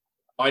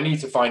 I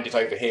need to find it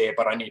over here,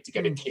 but I need to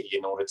get a key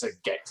in order to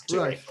get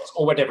to it,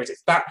 or whatever it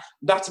is.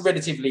 That's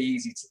relatively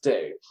easy to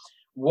do.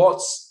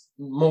 What's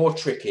more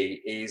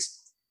tricky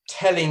is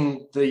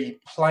telling the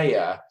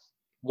player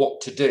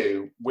what to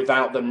do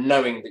without them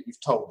knowing that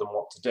you've told them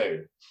what to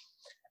do.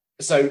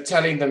 So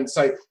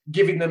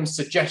giving them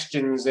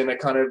suggestions in a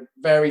kind of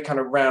very kind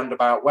of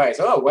roundabout way.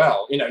 So,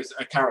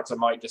 a character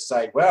might just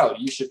say, well,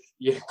 you should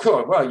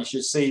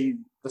see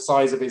the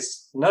size of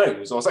his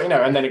nose, or so,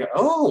 and then you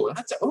go,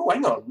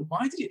 hang on,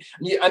 why did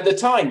you? At the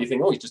time you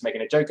think, he's just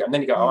making a joke, and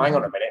then you go, hang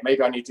on a minute,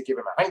 maybe I need to give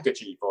him a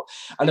handkerchief,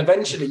 and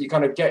eventually you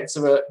kind of get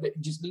to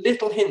just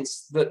little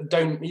hints that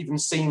don't even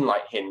seem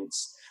like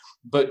hints,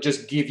 but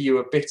just give you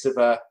a bit of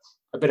a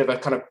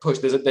kind of push.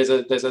 There's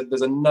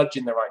a nudge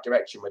in the right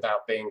direction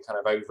without being kind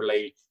of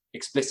overly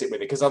explicit with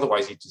it, because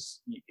otherwise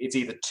it's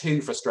either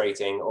too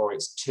frustrating or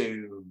it's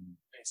too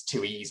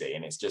easy,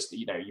 and it's just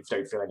you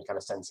don't feel any kind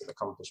of sense of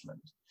accomplishment.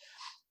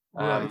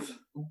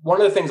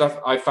 One of the things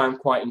I found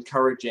quite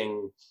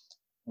encouraging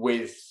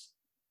with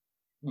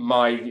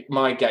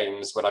my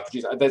games when I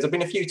produce, there's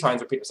been a few times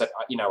where people said,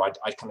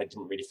 I kind of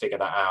didn't really figure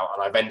that out,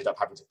 and I've ended up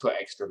having to put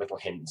extra little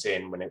hints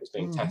in when it was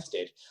being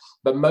tested.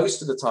 But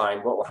most of the time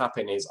what will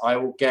happen is I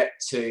will get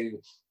to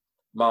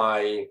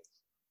my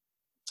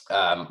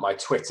my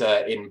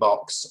Twitter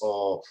inbox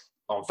or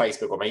on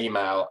Facebook or my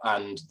email,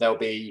 and there'll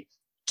be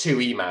 2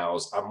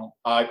 emails, and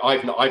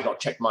I've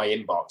not checked my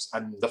inbox,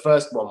 and the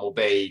first one will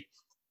be,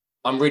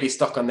 I'm really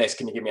stuck on this,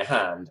 can you give me a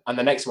hand? And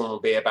the next one will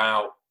be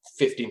about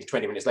 15 to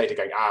 20 minutes later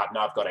going, no,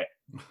 I've got it.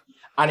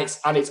 And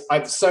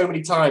I've so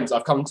many times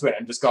I've come to it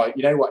and just go,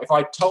 you know what, if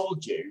I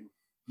told you,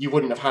 you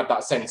wouldn't have had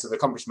that sense of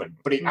accomplishment,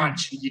 but it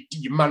actually,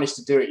 you managed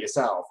to do it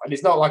yourself. And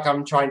it's not like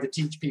I'm trying to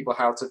teach people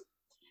how to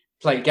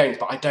play games,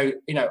 but I don't,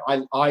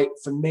 I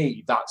for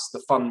me, that's the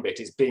fun bit,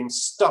 is being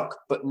stuck,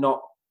 but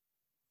not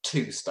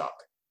too stuck.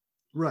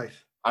 Right.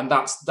 And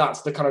that's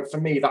the kind of, for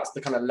me, that's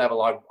the kind of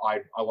level I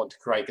want to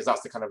create, because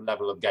that's the kind of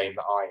level of game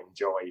that I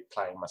enjoy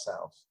playing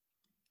myself.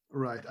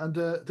 Right. And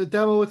the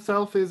demo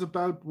itself is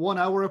about 1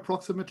 hour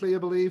approximately, I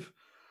believe.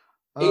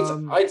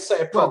 I'd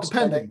say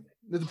approximately.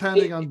 Well,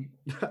 depending on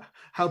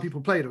how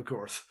people play it, of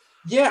course.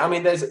 Yeah, I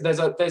mean, there's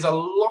a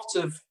lot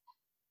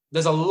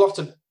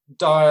of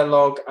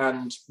dialogue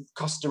and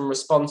custom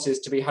responses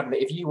to be had.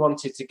 If you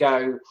wanted to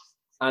go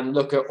and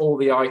look at all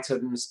the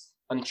items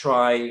and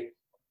try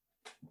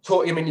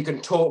talk, I mean, you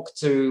can talk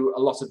to a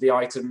lot of the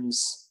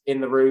items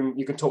in the room.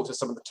 You can talk to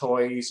some of the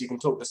toys. You can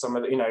talk to some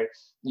of the,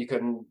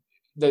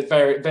 there's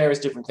various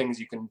different things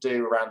you can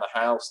do around the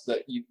house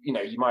that you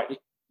might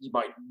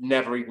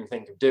never even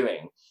think of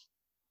doing.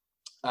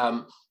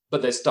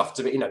 But there's stuff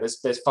to be,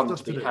 there's fun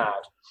to be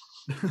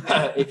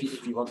had if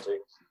you want to.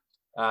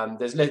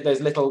 There's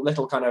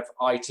little kind of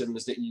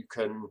items that you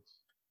can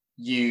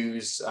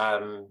use,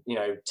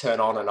 turn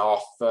on and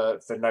off for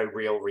no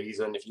real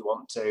reason if you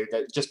want to.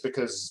 That just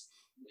because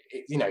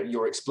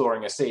you're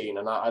exploring a scene,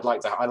 and I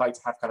like to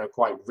have kind of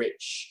quite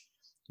rich,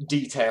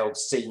 detailed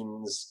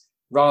scenes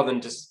rather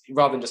than just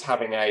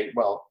having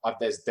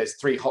there's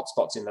 3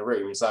 hotspots in the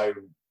room, so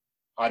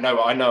I know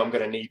I'm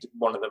going to need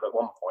one of them at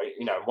one point.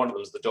 One of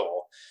them's the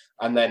door,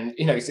 and then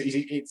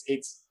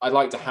it's I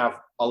like to have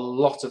a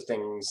lot of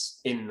things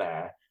in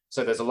there,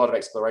 so there's a lot of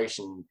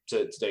exploration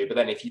to do. But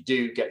then if you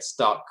do get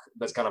stuck,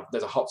 there's a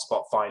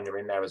hotspot finder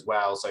in there as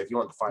well. So if you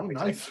want to find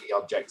key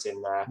objects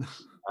in there,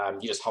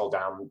 you just hold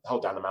down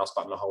the mouse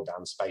button or hold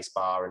down the space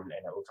bar, and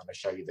it will kind of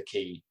show you the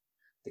key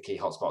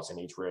hotspots in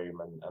each room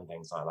and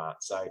things like that.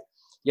 So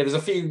yeah, there's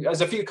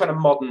a few kind of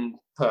modern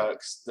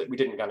perks that we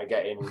didn't kind of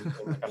get in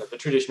kind of the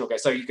traditional game.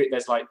 So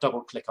there's like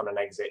double click on an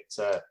exit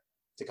to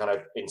kind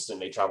of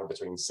instantly travel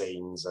between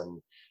scenes,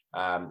 and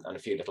a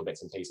few little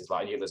bits and pieces.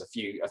 Like there's a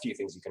few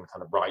things you can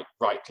kind of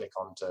right click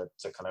on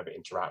to kind of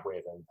interact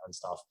with and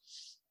stuff.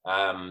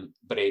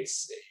 But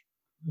it's,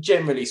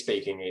 generally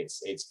speaking,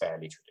 it's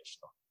fairly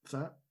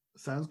traditional.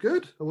 Sounds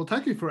good. Well,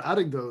 thank you for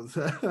adding those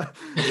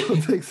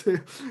things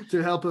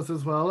to help us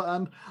as well.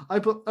 And I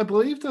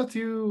believe that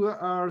you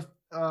are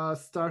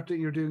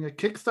you're doing a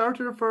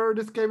Kickstarter for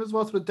this game as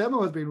well. So the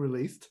demo has been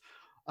released,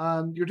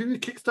 and you're doing a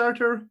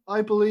Kickstarter,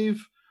 I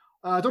believe.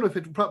 I don't know if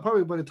it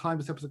probably by the time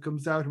this episode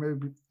comes out, or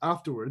maybe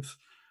afterwards.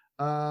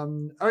 Are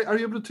you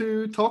able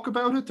to talk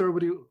about it, or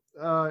would you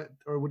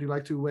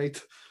like to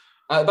wait?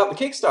 About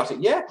the Kickstarter,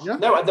 yeah.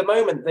 No, at the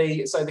moment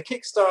the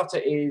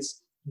Kickstarter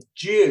is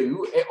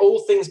due, all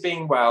things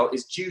being well,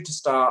 is due to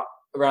start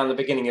around the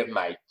beginning of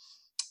May.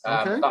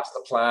 Okay. That's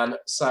the plan.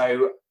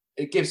 So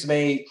it gives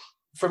me,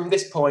 from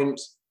this point,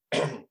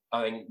 I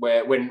think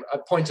when a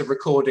point of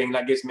recording,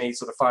 that gives me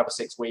sort of 5 or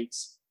 6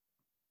 weeks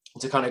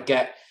to kind of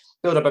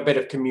build up a bit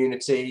of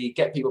community,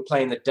 get people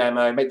playing the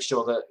demo, make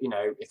sure that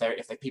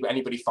if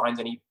anybody finds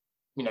any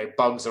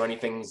bugs or any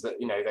things that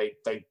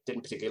they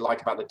didn't particularly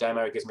like about the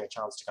demo, it gives me a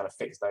chance to kind of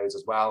fix those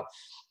as well.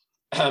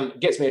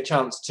 Gets me a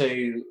chance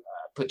to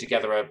put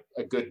together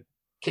a good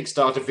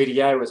Kickstarter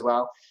video as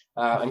well,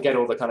 and get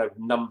all the kind of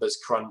numbers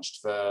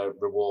crunched for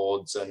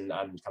rewards and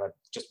kind of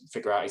just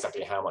figure out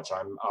exactly how much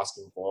I'm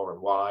asking for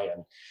and why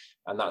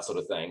and that sort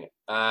of thing.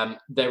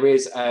 There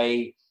is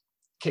a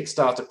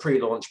Kickstarter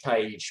pre-launch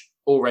page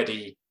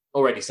already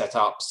set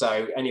up,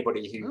 so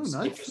anybody who's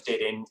interested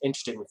in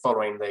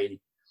following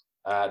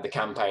the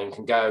campaign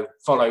can go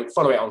follow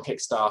it on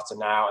Kickstarter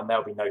now, and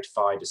they'll be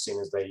notified as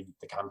soon as the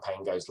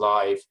campaign goes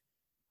live.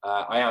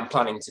 I am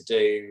planning to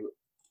do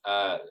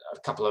a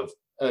couple of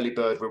early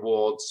bird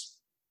rewards,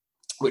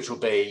 which will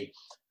be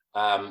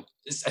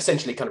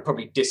essentially kind of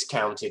probably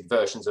discounted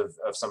versions of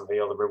some of the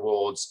other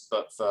rewards,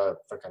 but for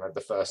kind of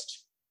the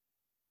first,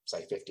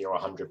 say, 50 or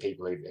 100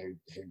 people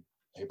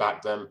who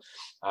back them.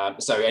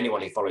 So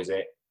anyone who follows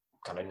it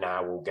kind of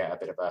now will get a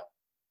bit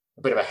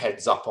of a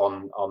heads up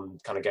on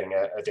kind of getting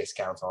a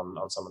discount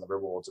on some of the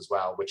rewards as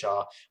well, which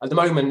are at the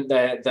moment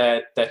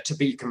they're to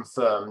be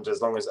confirmed,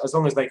 as long as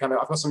they kind of,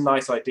 I've got some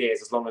nice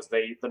ideas, as long as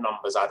the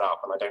numbers add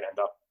up and I don't end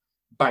up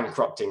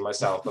bankrupting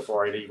myself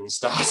before I've even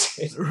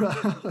started.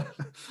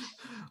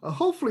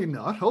 Hopefully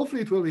not.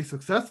 Hopefully it will be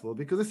successful,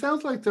 because it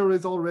sounds like there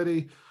is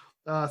already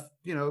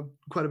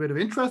quite a bit of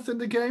interest in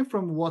the game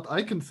from what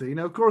I can see.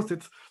 Now, of course,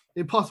 it's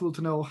impossible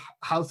to know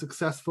how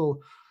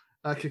successful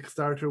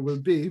Kickstarter will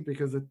be,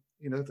 because at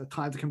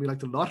times it can be like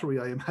the lottery,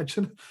 I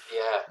imagine.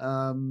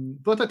 Yeah.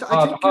 But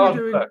I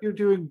think you're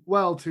doing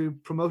well to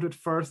promote it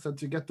first and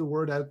to get the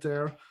word out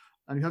there.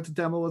 And you have the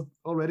demo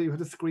already. You have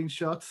the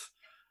screenshots.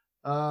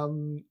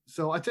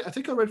 So I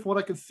think already from what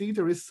I can see,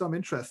 there is some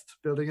interest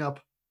building up.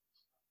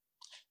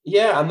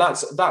 Yeah, and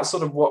that's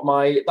sort of what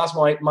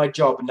my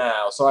job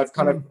now. So I've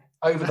kind of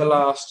over the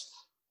last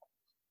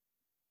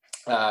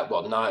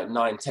well,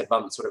 9, 10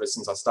 months, whatever,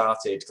 since I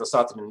started. Because I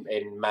started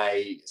in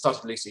May,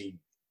 started Lucy,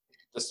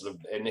 the sort of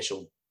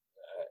initial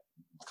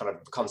kind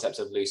of concept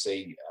of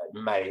Lucy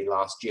May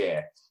last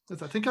year.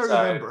 Yes, I think I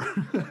remember.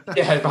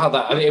 Yeah, about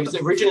that. I mean,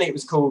 it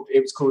was called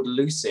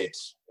Lucid.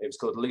 It was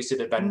called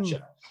Lucid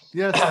Adventure.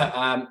 Yes.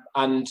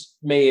 And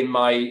me in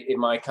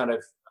my kind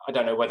of, I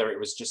don't know whether it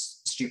was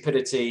just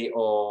stupidity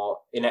or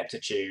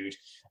ineptitude,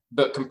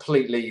 but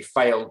completely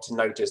failed to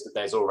notice that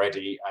there's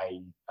already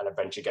an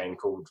adventure game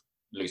called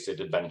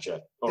Lucid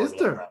Adventure. Is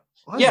there?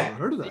 I've never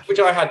heard of that. Which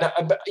I had.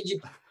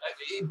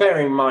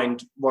 Bearing in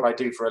mind what I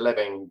do for a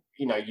living,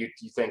 you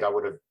think I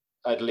would have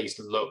at least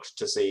looked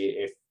to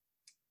see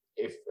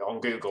if on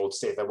Google to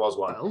see if there was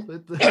one. Well,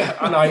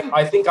 and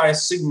I think I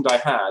assumed I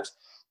had,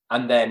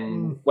 and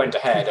then went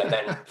ahead and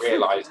then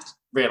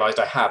realized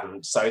I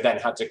hadn't. So then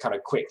had to kind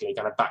of quickly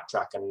kind of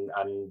backtrack and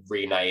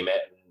rename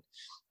it.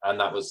 And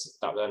that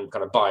then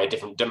kind of buy a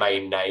different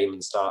domain name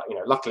and start,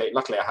 luckily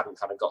I hadn't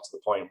kind of got to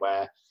the point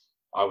where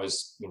I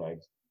was,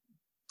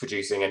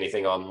 producing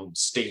anything on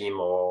Steam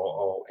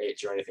or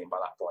Itch or anything by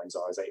that point.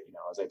 So I was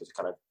able to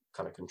kind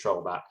of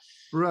control that.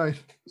 Right.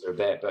 A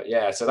bit, but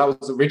yeah, so that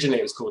was originally,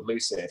 it was called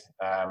Lucid.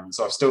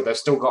 So I've still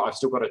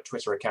got a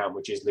Twitter account,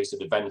 which is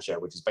Lucid Adventure,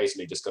 which is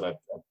basically just got a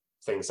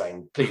thing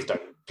saying, please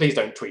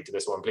don't tweet to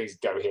this one, please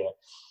go here.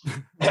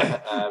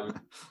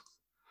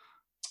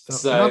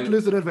 So not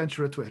Lucid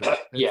Adventure at Twitter.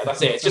 Yeah,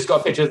 that's it. It's just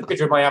got a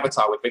picture of my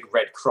avatar with a big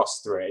red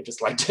cross through it.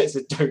 Just like,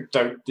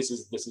 don't. This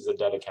is a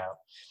dead account.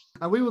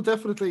 And we will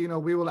definitely,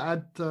 we will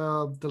add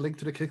the link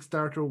to the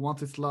Kickstarter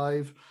once it's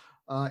live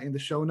in the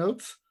show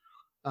notes.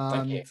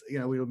 And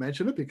we will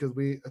mention it because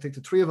I think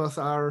the three of us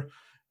are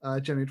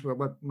generally,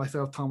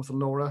 myself, Thomas, and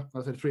Laura.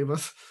 I said three of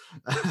us,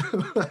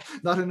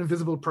 not an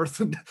invisible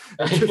person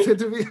in this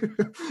interview.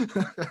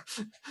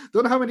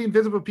 Don't know how many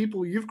invisible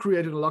people you've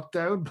created in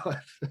lockdown,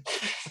 but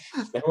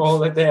they're all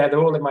there. They're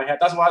all in my head.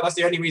 That's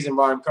the only reason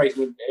why I'm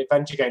creating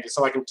adventure games, is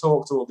so I can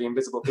talk to all the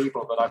invisible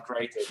people that I've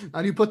created.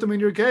 And you put them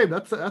in your game.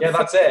 That's it.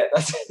 That's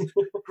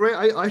great.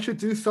 I should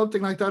do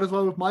something like that as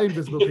well with my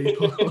invisible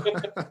people.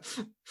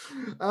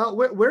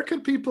 Where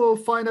can people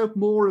find out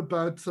more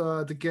about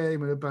the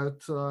game and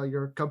about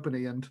your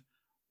company? And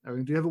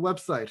do you have a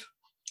website?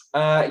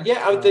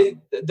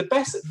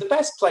 The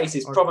best place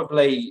is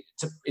probably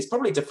to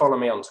follow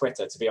me on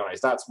Twitter. To be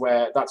honest, that's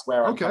where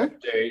I'm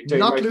doing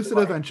not Lucid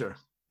Adventure.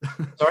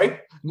 Sorry,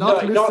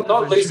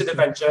 not Lucid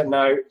Adventure.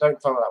 No,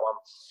 don't follow that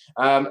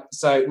one.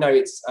 So no,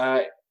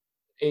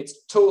 it's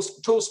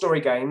Tall Story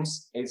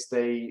Games is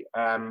the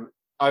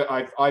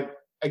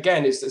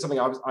again, it's something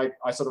I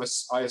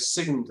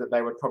assumed that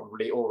there would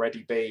probably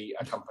already be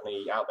a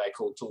company out there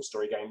called Tall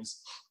Story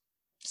Games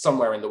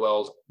somewhere in the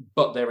world,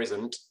 but there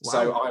isn't. Wow.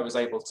 So I was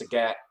able to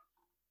get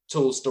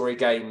Tall Story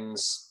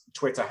Games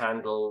Twitter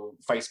handle,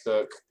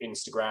 Facebook,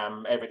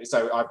 Instagram, everything.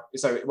 So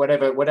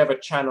whatever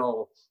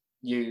channel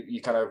you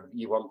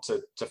want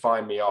to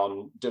find me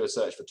on, do a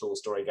search for Tall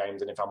Story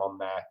Games, and if I'm on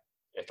there,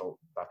 that'll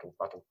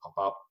pop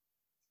up.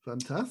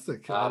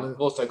 Fantastic. I've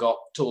also got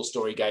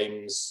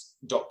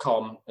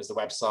tallstorygames.com as the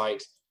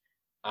website,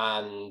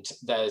 and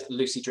there's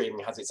Lucy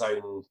Dreaming has its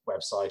own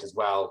website as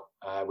well,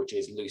 which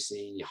is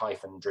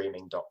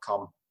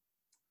lucy-dreaming.com,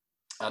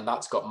 and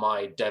that's got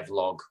my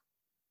devlog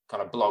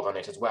kind of blog on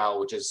it as well,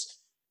 which is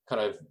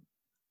kind of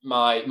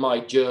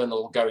my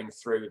journal going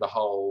through the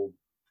whole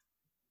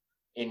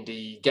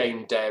indie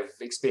game dev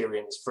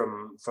experience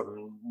from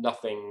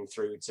nothing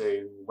through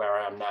to where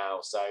I am now.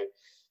 So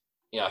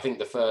I think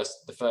the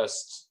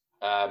first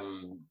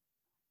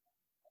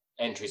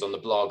entries on the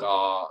blog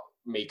are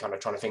me kind of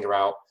trying to figure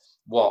out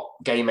what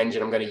game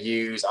engine I'm going to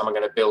use. Am I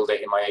going to build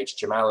it in my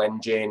HTML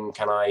engine?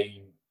 Can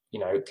I,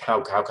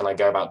 how can I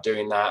go about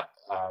doing that?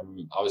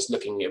 I was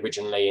looking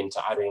originally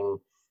into adding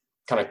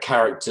kind of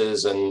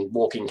characters and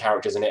walking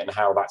characters in it and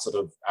how that sort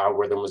of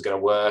algorithm was going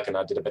to work. And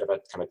I did a bit of a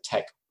kind of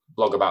tech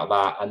blog about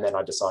that. And then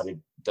I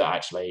decided that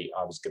actually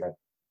I was going to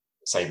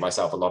save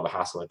myself a lot of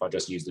hassle if I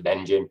just used an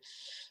engine.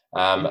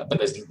 But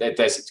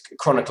there's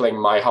chronicling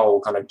my whole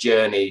kind of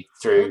journey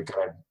through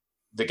kind of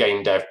the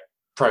game dev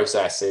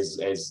process is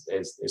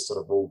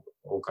sort of all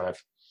kind of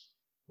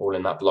all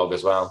in that blog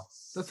as well.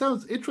 That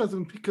sounds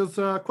interesting because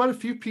quite a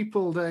few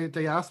people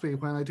they ask me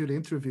when I do the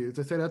interviews,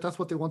 they say that's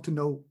what they want to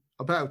know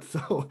about.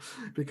 So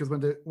because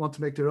when they want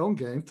to make their own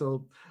game,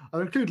 so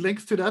I'll include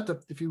links to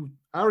that if you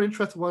are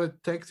interested in what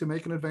it takes to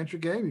make an adventure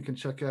game, you can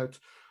check out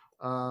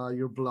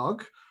your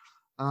blog.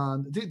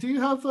 And do you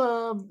have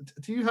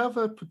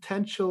a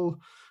potential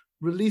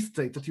release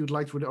date that you'd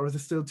like to, or is it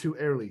still too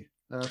early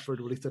for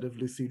the release date of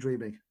Lucy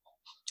Dreaming?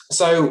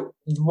 So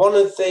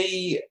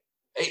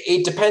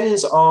it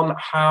depends on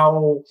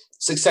how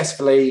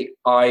successfully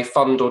I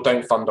fund or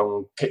don't fund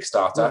on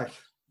Kickstarter. Right.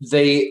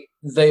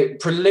 The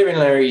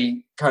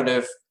preliminary kind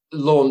of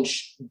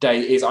launch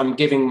date is I'm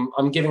giving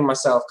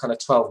myself kind of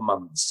 12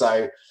 months.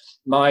 So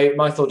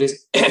my thought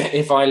is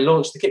if I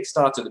launch the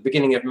Kickstarter at the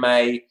beginning of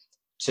May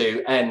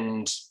to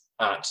end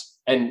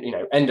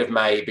of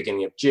May,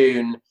 beginning of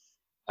June,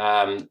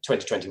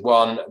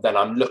 2021, then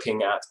I'm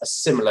looking at a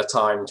similar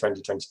time,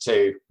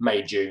 2022,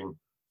 May, June,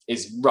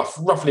 is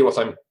roughly what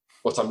I'm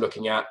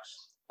looking at.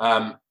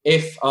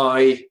 If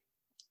I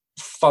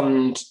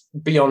fund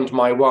beyond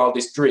my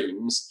wildest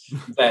dreams,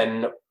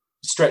 then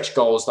stretch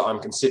goals that I'm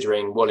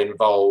considering will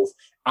involve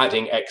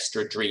adding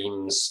extra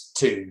dreams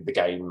to the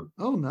game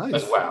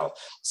as well.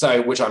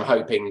 So, which I'm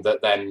hoping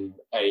that then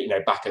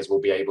backers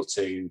will be able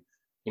to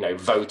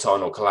vote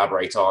on or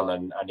collaborate on,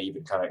 and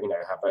even kind of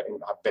have a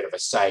bit of a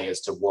say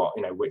as to what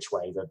which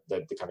way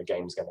the kind of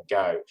game's going to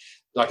go.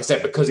 Like I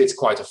said, because it's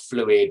quite a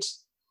fluid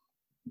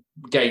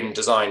game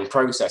design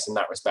process in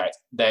that respect,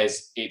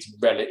 it's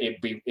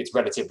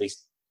relatively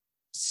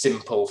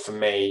simple for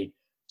me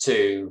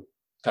to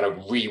kind of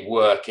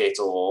rework it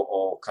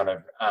or kind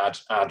of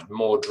add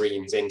more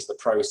dreams into the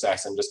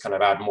process and just kind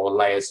of add more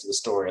layers to the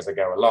story as I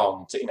go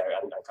along to and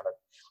kind of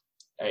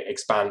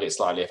expand it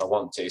slightly if I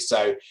want to.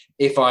 So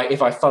if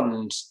I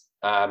fund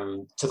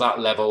to that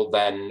level,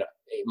 then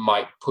it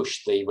might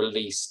push the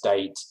release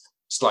date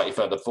slightly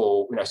further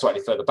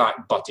slightly further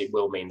back, but it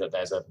will mean that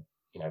there's a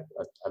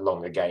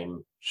longer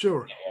game.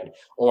 Sure.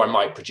 Or I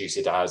might produce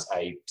it as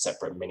a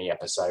separate mini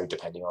episode,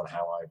 depending on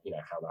how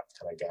how that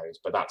kind of goes.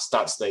 But that's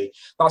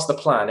the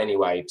plan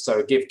anyway.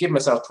 So give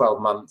myself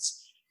 12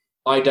 months.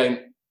 My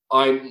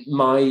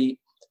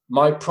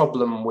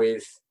problem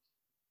with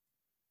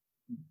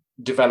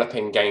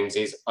developing games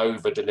is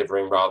over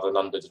delivering rather than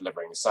under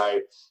delivering.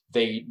 So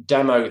the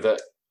demo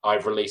that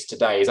I've released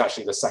today is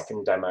actually the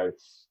second demo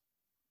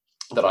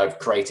that I've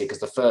created, because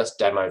the first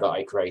demo that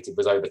I created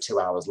was over 2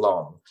 hours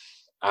long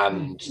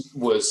and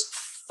was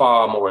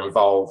far more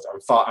involved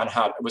and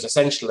was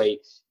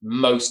essentially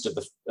most of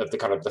the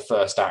kind of the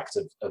first act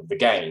of the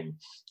game,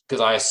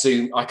 because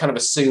I kind of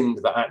assumed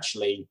that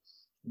actually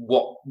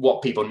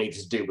what people needed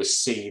to do was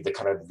see the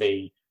kind of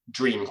the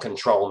dream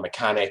control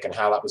mechanic and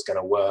how that was going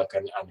to work,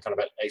 and kind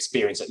of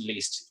experience at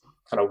least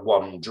kind of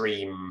one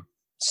dream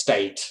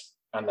state,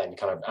 and then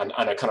kind of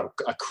and a kind of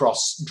a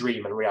cross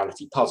dream and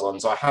reality puzzle.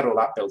 And so I had all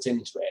that built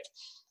into it,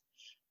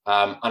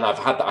 and I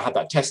had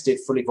that tested,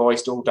 fully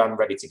voiced, all done,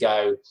 ready to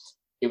go.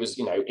 It was,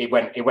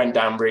 it went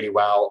down really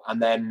well.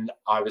 And then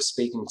I was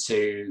speaking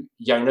to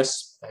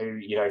Jonas, who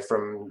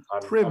from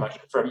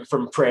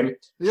Prim.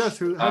 Yes,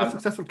 who had a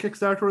successful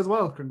Kickstarter as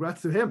well.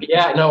 Congrats to him.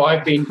 Yeah, no,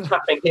 I've been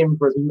tapping him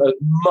for as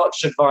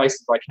much advice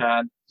as I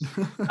can.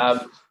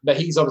 But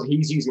he's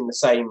using the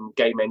same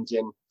game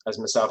engine as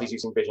myself. He's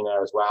using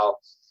Visionaire as well.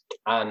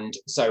 And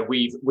so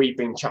we've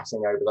been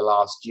chatting over the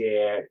last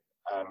year,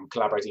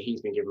 collaborating. He's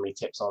been giving me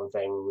tips on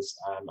things.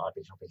 I've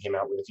been helping him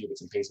out with a few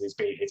bits and pieces.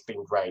 It's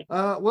been great.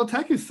 Well,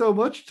 thank you so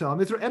much, Tom.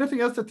 Is there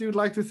anything else that you'd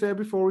like to say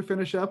before we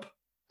finish up?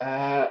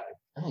 Oh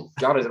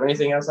God, is there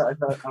anything else that I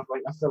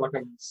feel like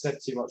I've said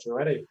too much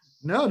already?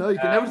 No, you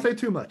can never say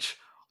too much.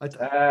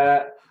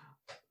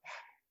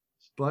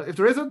 But if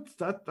there isn't,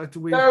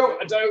 No,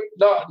 I don't.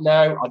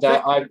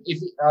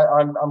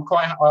 I'll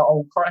quite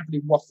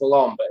happily waffle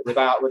on, but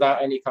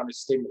without any kind of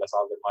stimulus,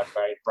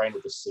 my brain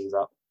will just seize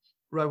up.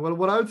 Right. Well,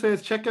 what I would say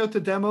is check out the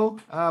demo.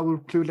 We'll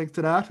include links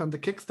to that and the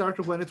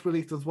Kickstarter when it's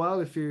released as well.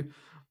 If you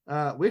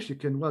wish, you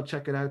can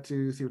check it out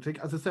to see what you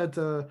think. As I said,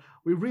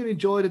 we really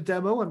enjoyed the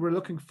demo, and we're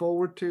looking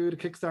forward to the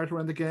Kickstarter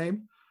and the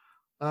game.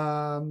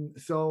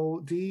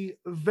 So the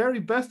very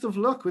best of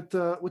luck with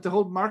the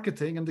whole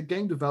marketing and the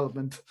game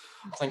development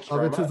Thank you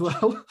very much. As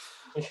well.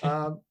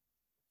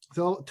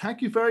 So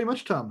thank you very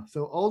much, Tom.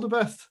 So all the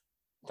best.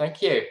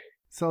 Thank you.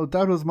 So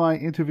that was my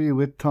interview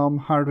with Tom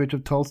Hardwich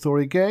of Tall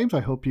Story Games.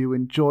 I hope you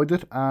enjoyed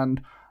it.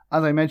 And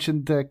as I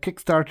mentioned, the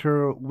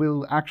Kickstarter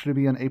will actually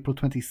be on April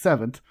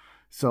 27th.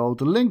 So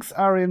the links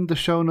are in the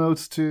show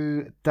notes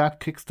to that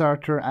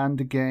Kickstarter and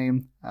the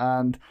game.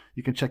 And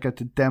you can check out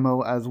the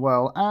demo as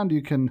well. And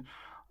you can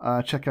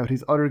check out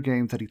his other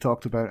games that he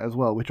talked about as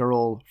well, which are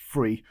all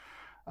free.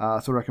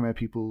 So I recommend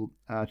people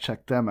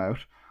check them out.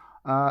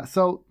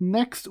 So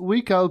next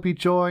week I'll be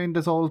joined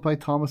as always by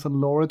Thomas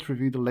and Laura to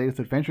review the latest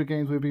adventure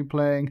games we've been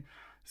playing.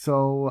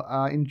 So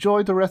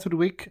enjoy the rest of the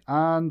week,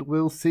 and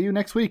we'll see you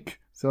next week.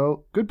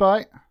 So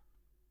goodbye.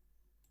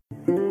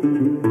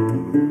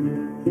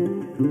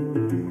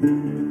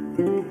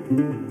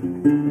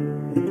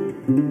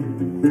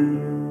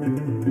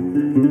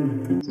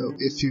 So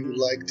if you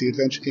like the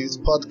Adventure Games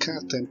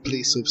podcast, then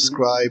please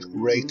subscribe,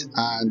 rate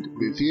and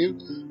review.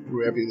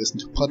 Wherever you listen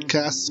to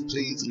podcasts,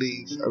 please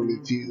leave a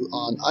review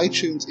on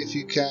iTunes if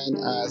you can,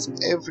 as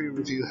every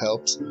review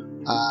helps,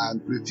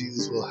 and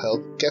reviews will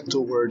help get the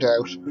word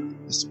out,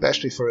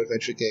 especially for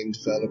adventure game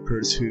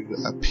developers who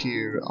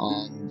appear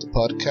on the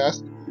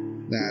podcast.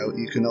 Now,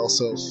 you can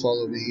also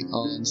follow me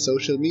on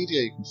social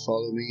media. You can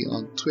follow me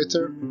on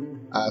Twitter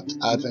at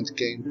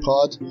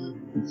AdventGamePod.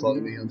 You can follow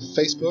me on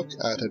Facebook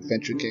at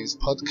Adventure Games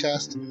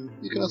Podcast.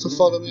 You can also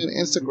follow me on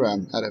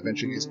Instagram at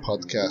Adventure Games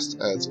Podcast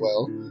as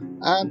well.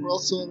 And we're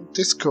also on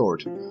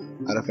Discord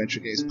at Adventure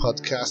Games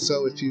Podcast.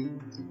 So if you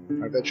are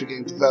an adventure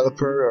game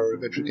developer or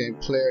adventure game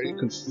player, you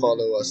can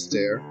follow us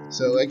there.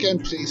 So again,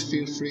 please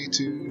feel free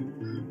to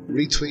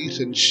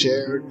retweet and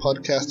share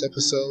podcast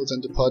episodes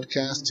and the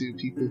podcast to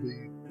people who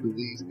you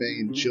believe may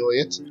enjoy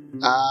it.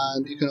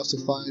 And you can also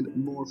find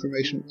more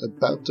information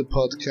about the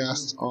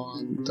podcast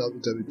on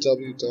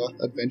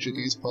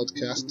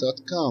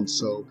www.adventuregamespodcast.com.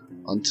 So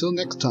until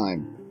next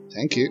time,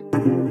 thank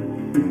you.